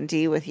played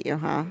D&D with you,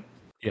 huh?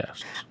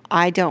 Yes.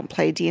 I don't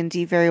play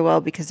D&D very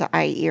well because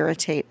I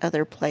irritate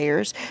other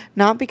players,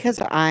 not because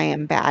I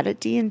am bad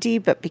at D&D,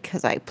 but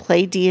because I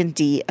play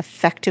D&D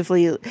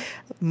effectively,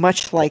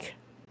 much like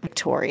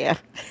Victoria.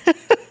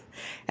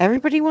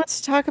 Everybody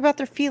wants to talk about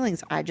their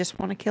feelings. I just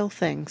want to kill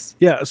things.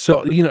 Yeah,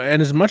 so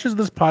and as much as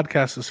this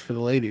podcast is for the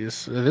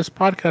ladies, this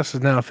podcast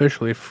is now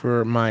officially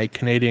for my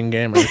Canadian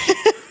gamers.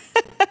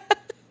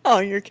 Oh,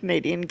 you're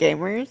Canadian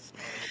gamers.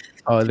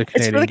 Oh, the It's for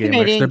Canadian the gamers.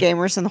 Canadian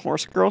gamers and the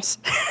horse girls.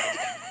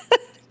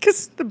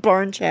 Because the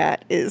barn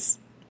chat is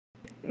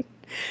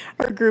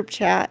our group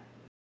chat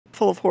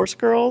full of horse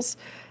girls.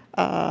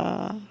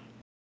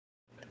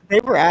 They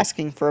were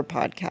asking for a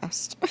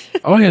podcast.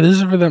 Oh yeah, this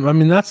is for them. I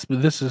mean,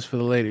 this is for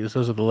the ladies.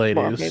 Those are the Well,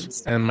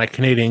 ladies. maybe. And my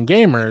Canadian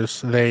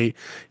gamers,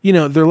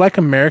 they're like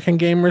American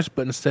gamers,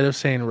 but instead of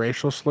saying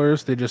racial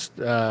slurs, they just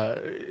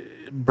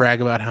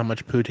brag about how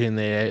much poutine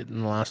they ate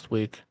in the last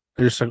week.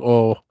 They're just like,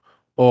 oh,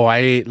 I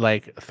ate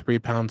like 3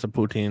 pounds of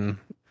poutine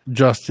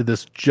just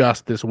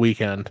this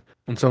weekend.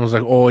 And someone's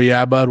like, oh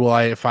yeah, bud, well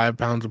I ate 5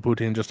 pounds of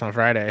poutine just on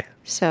Friday.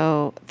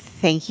 So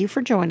thank you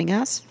for joining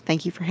us.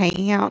 Thank you for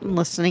hanging out and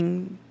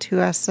listening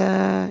to us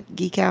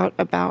geek out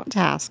about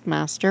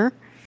Taskmaster.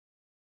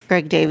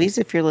 Greg Davies,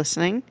 if you're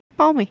listening,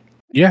 call me.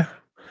 Yeah.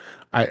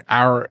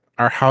 Our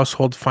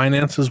household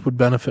finances would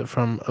benefit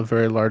from a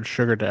very large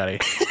sugar daddy.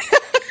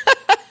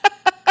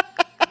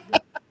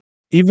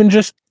 Even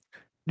just,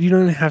 you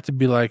don't even have to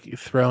be like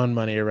throwing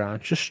money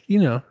around. Just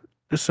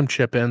some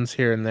chip ins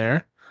here and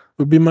there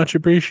would be much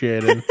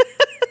appreciated.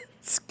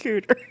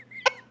 Scooter.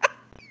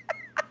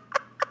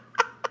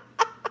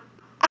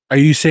 Are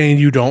you saying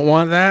you don't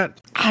want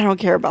that? I don't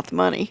care about the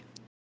money.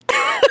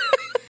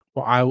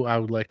 Well, I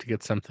would like to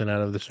get something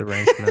out of this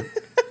arrangement.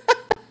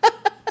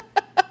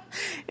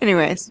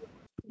 Anyways.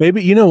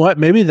 Maybe, you know what?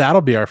 Maybe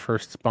that'll be our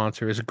first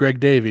sponsor is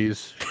Greg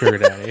Davies, Sugar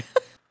Daddy.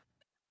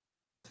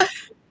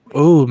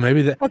 Oh,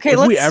 maybe that. Okay,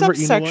 let's stop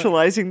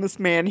sexualizing this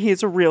man.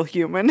 He's a real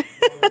human.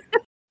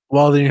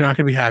 Well, then you're not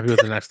going to be happy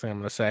with the next thing I'm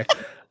going to say.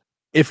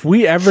 If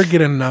we ever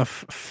get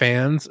enough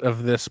fans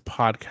of this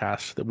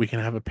podcast that we can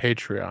have a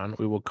Patreon,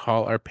 we will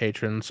call our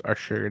patrons our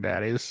sugar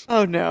daddies.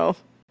 Oh, no.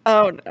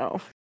 Oh,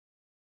 no.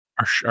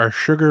 Our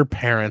sugar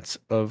parents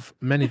of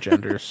many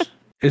genders.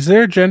 Is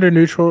there a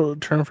gender-neutral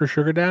term for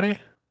sugar daddy?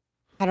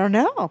 I don't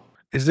know.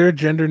 Is there a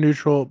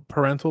gender-neutral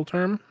parental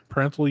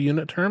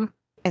unit term?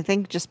 I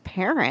think just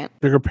parent.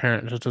 Sugar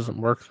parent just doesn't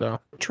work, though.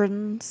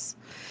 Patrons.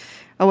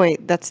 Oh,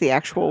 wait, that's the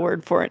actual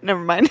word for it.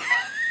 Never mind.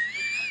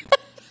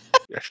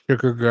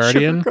 Sugar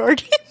guardian? Sugar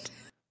guardian.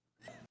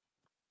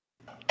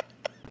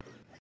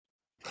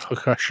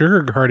 Okay,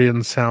 sugar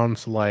guardian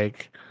sounds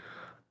like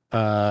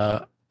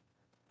the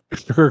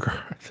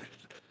sugar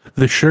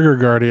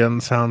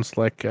guardian sounds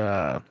like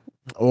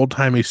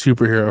old-timey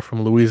superhero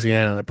from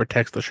Louisiana that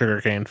protects the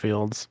sugarcane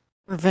fields.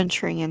 We're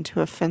venturing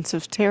into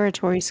offensive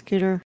territory,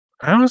 Scooter.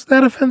 How is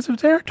that offensive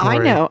territory? I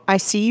know. I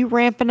see you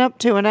ramping up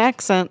to an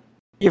accent.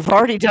 You've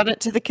already done it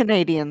to the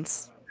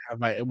Canadians.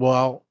 Have I?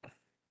 Well,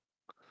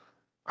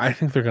 I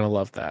think they're going to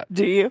love that.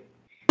 Do you?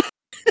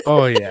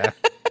 Oh, yeah.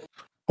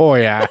 Oh,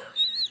 yeah.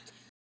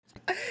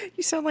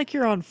 You sound like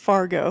you're on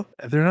Fargo.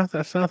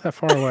 That's not that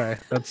far away.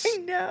 That's I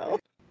know.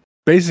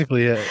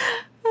 basically it.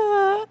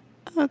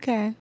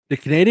 Okay. The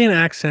Canadian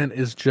accent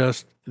is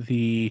just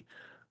the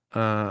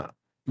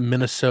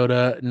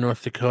Minnesota,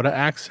 North Dakota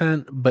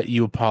accent, but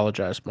you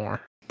apologize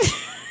more.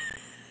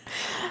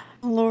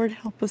 Lord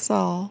help us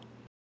all.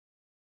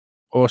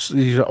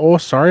 Oh,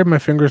 sorry, my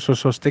fingers were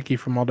so sticky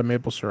from all the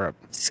maple syrup.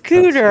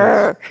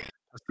 Scooter.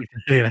 That's the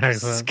Canadian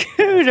accent.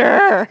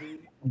 Scooter.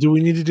 Do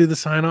we need to do the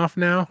sign off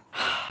now?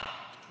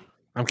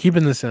 I'm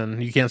keeping this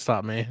in. You can't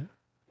stop me.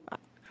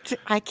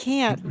 I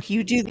can't.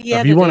 You do the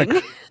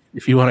editing.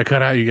 If you want to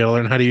cut out, you got to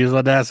learn how to use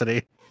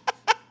Audacity.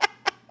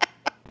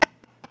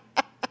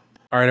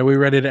 All right, are we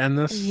ready to end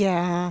this?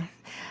 Yeah.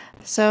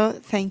 So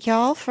thank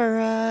y'all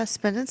for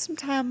spending some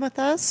time with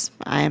us.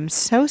 I am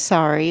so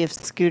sorry if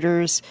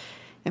Scooter's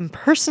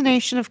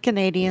impersonation of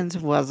Canadians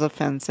was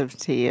offensive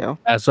to you.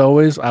 As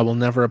always, I will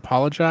never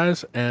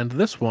apologize, and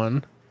this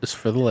one is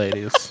for the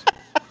ladies.